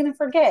 And now I'm going to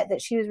forget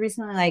that she was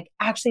recently like,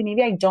 actually,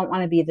 maybe I don't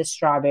want to be the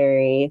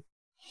strawberry.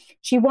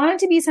 She wanted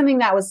to be something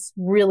that was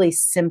really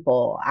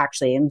simple,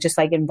 actually, and just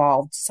like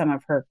involved some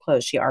of her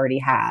clothes she already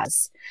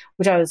has,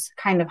 which I was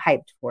kind of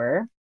hyped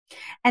for.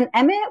 And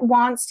Emmett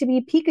wants to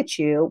be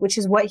Pikachu, which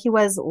is what he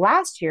was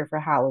last year for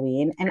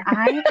Halloween. And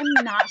I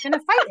am not going to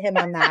fight him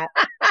on that.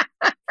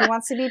 If he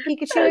wants to be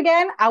Pikachu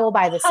again, I will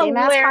buy the same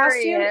ass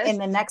costume in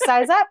the next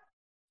size up.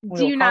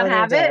 Do you not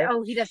have it?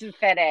 Oh, he doesn't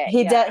fit it.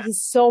 He does.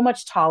 He's so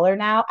much taller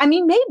now. I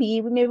mean,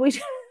 maybe we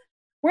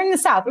we're in the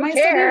South. It might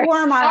still be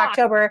warm on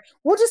October.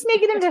 We'll just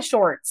make it into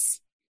shorts.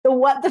 The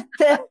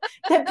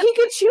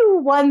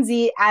Pikachu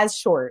onesie as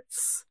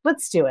shorts.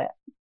 Let's do it.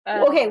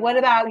 Okay, what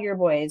about your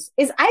boys?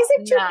 Is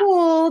Isaac too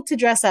cool to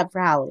dress up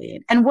for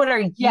Halloween? And what are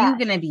you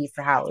going to be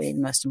for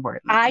Halloween, most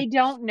importantly? I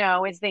don't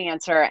know is the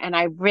answer. And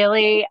I'm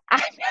going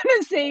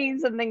to say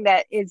something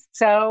that is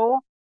so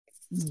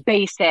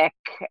basic.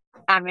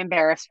 I'm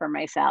embarrassed for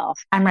myself.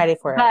 I'm ready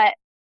for it. But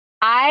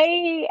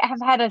I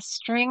have had a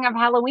string of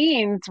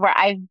Halloweens where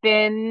I've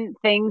been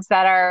things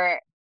that are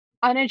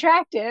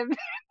unattractive.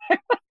 I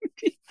want to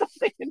be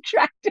something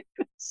attractive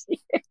this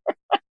year.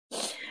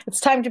 It's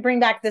time to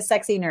bring back the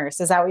sexy nurse.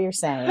 Is that what you're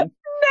saying?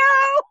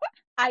 No,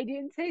 I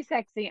didn't say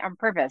sexy on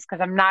purpose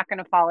because I'm not going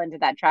to fall into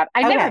that trap.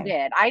 I never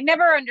did. I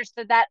never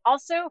understood that.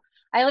 Also,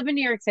 I live in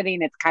New York City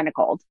and it's kind of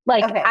cold.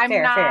 Like, I'm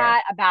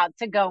not about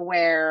to go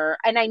wear,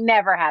 and I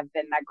never have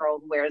been that girl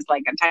who wears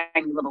like a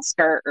tiny little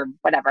skirt or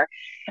whatever.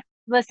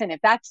 Listen, if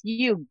that's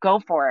you, go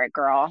for it,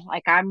 girl.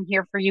 Like, I'm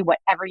here for you,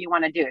 whatever you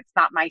want to do. It's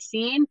not my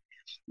scene.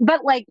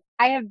 But like,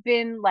 I have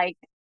been like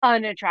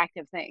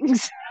unattractive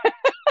things.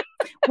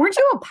 Weren't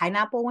you a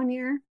pineapple one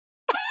year?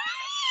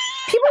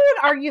 People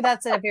would argue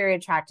that's a very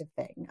attractive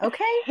thing.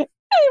 Okay.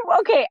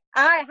 Okay.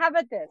 How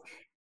about this?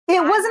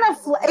 It wasn't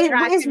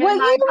is what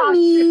you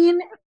mean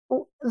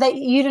that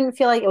you didn't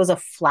feel like it was a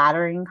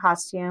flattering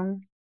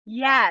costume?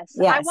 Yes.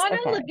 I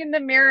want to look in the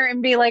mirror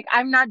and be like,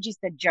 I'm not just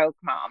a joke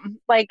mom.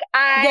 Like,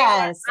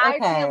 I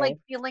feel like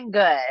feeling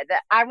good.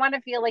 I want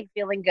to feel like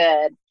feeling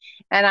good.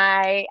 And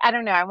I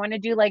don't know. I want to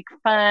do like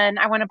fun.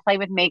 I want to play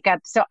with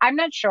makeup. So I'm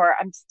not sure.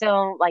 I'm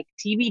still like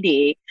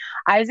TBD.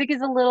 Isaac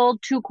is a little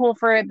too cool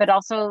for it, but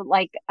also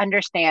like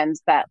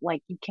understands that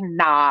like you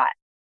cannot,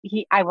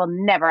 I will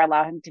never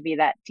allow him to be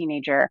that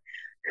teenager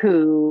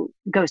who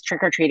goes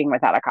trick-or-treating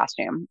without a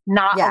costume.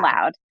 Not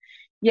allowed.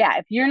 Yeah,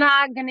 if you're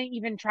not going to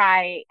even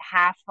try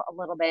half a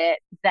little bit,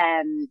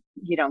 then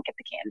you don't get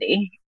the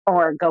candy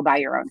or go buy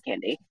your own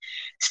candy.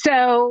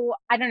 So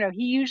I don't know.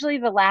 He usually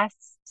last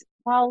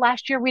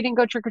year we didn't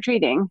go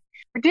trick-or-treating.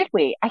 Or did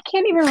we? I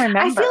can't even remember.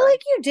 I feel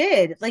like you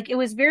did. Like it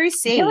was very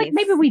safe. I feel like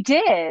maybe we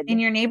did. In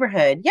your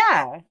neighborhood.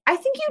 Yeah. I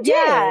think you did.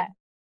 Yeah.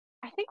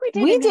 I think we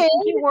did. We did.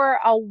 He wore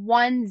a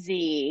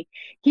onesie.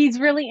 He's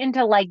really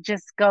into like,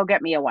 just go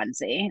get me a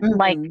onesie. Mm-hmm.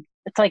 Like,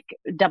 it's like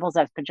doubles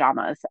as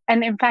pajamas.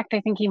 And in fact, I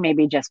think he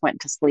maybe just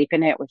went to sleep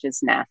in it, which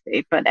is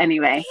nasty. But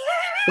anyway,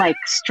 like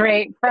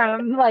straight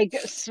from like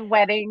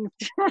sweating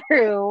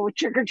through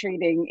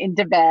trick-or-treating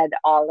into bed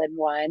all in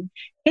one.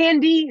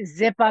 Handy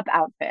zip-up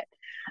outfit.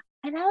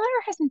 And Ella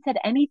hasn't said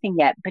anything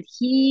yet, but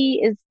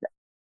he's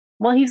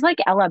like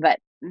Ella, but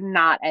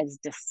not as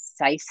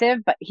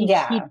decisive, but he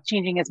keeps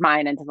changing his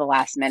mind into the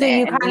last minute. So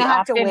you kind of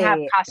have to have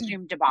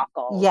costume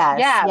debacle. Yes.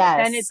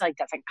 But then it's like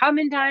doesn't come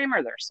in time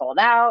or they're sold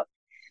out.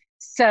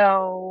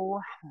 So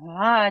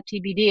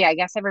TBD, I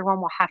guess everyone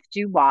will have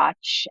to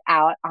watch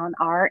out on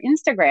our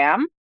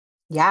Instagram.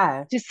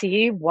 Yeah. To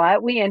see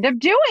what we end up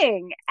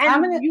doing.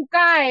 And you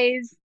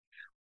guys,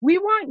 we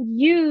want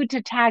you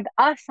to tag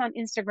us on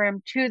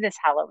Instagram too this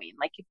Halloween.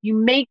 Like if you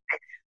make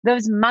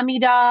those mummy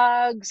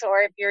dogs,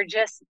 or if you're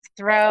just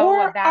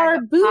throw a bag our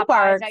of Boo Popeyes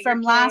Bark at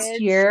from your last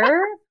kids,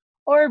 year.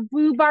 or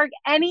Boo Bark,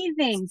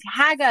 anything,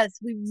 tag us.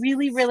 We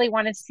really, really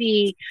want to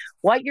see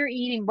what you're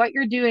eating, what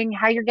you're doing,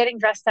 how you're getting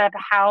dressed up,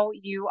 how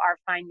you are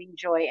finding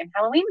joy in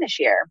Halloween this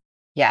year.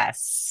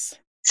 Yes.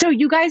 So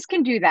you guys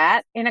can do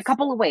that in a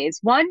couple of ways.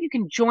 One, you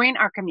can join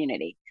our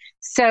community.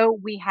 So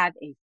we have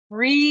a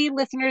free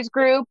listeners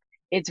group.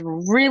 It's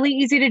really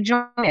easy to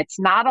join. It's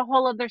not a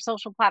whole other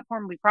social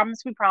platform. We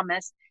promise.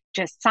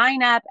 Just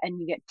sign up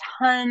and you get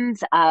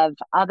tons of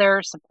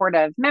other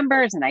supportive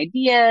members and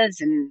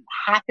ideas and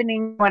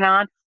happening going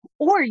on.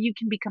 Or you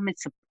can become a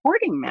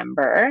supporting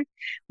member,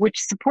 which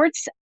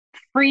supports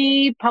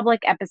free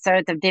public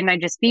episodes of Didn't I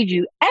Just Feed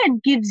You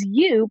and gives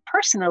you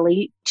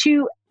personally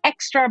 2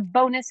 extra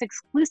bonus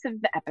exclusive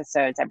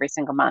episodes every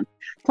single month,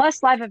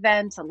 plus live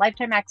events, a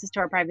lifetime access to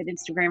our private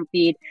Instagram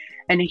feed,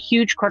 and a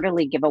huge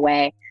quarterly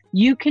giveaway.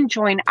 You can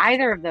join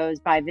either of those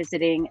by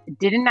visiting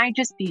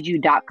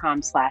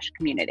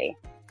didn'tijustfeedyou.com/community.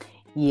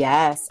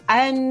 Yes.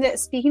 And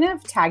speaking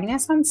of tagging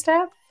us on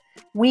stuff,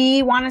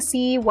 We want to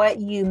see what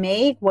you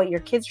make, what your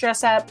kids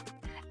dress up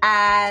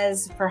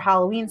as for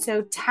Halloween.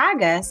 So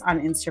tag us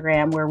on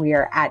Instagram where we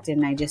are at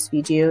Didn't I Just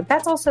Feed You?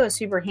 That's also a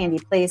super handy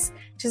place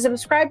to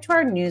subscribe to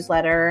our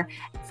newsletter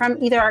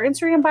from either our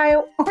Instagram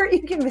bio, or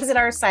you can visit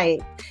our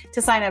site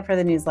to sign up for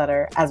the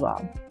newsletter as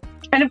well.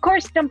 And of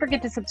course, don't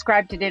forget to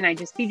subscribe to Didn't I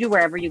Just Feed You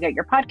wherever you get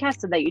your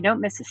podcast so that you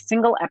don't miss a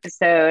single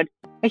episode.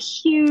 A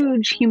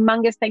huge,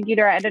 humongous thank you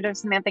to our editor,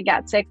 Samantha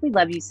Gatzik. We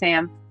love you,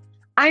 Sam.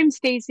 I'm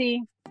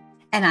Stacy.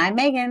 And I'm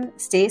Megan.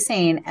 Stay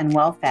sane and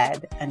well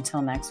fed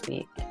until next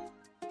week.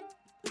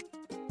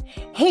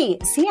 Hey,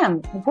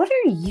 Sam, what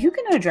are you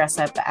going to dress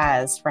up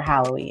as for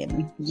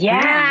Halloween?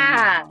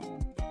 Yeah.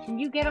 Can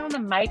you get on the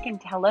mic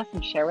and tell us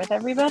and share with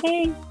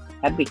everybody?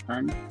 That'd be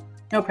fun.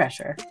 No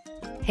pressure.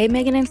 Hey,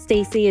 Megan and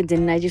Stacy, and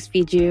Didn't I Just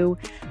Feed You?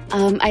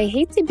 I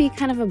hate to be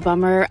kind of a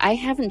bummer. I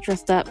haven't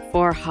dressed up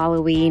for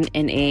Halloween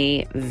in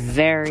a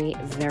very,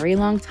 very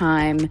long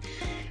time.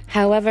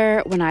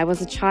 However, when I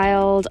was a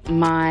child,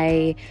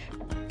 my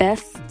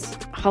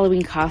best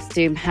Halloween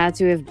costume had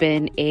to have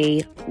been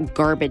a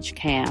garbage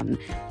can.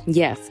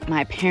 Yes,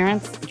 my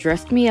parents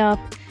dressed me up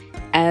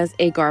as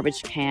a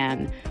garbage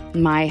can.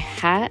 My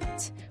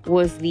hat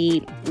was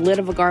the lid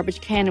of a garbage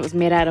can. It was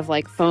made out of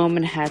like foam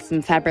and had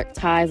some fabric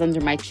ties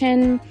under my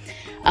chin.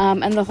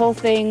 And the whole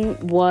thing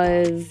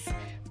was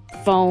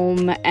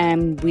foam,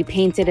 and we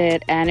painted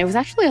it, and it was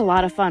actually a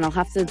lot of fun. I'll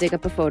have to dig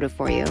up a photo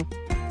for you.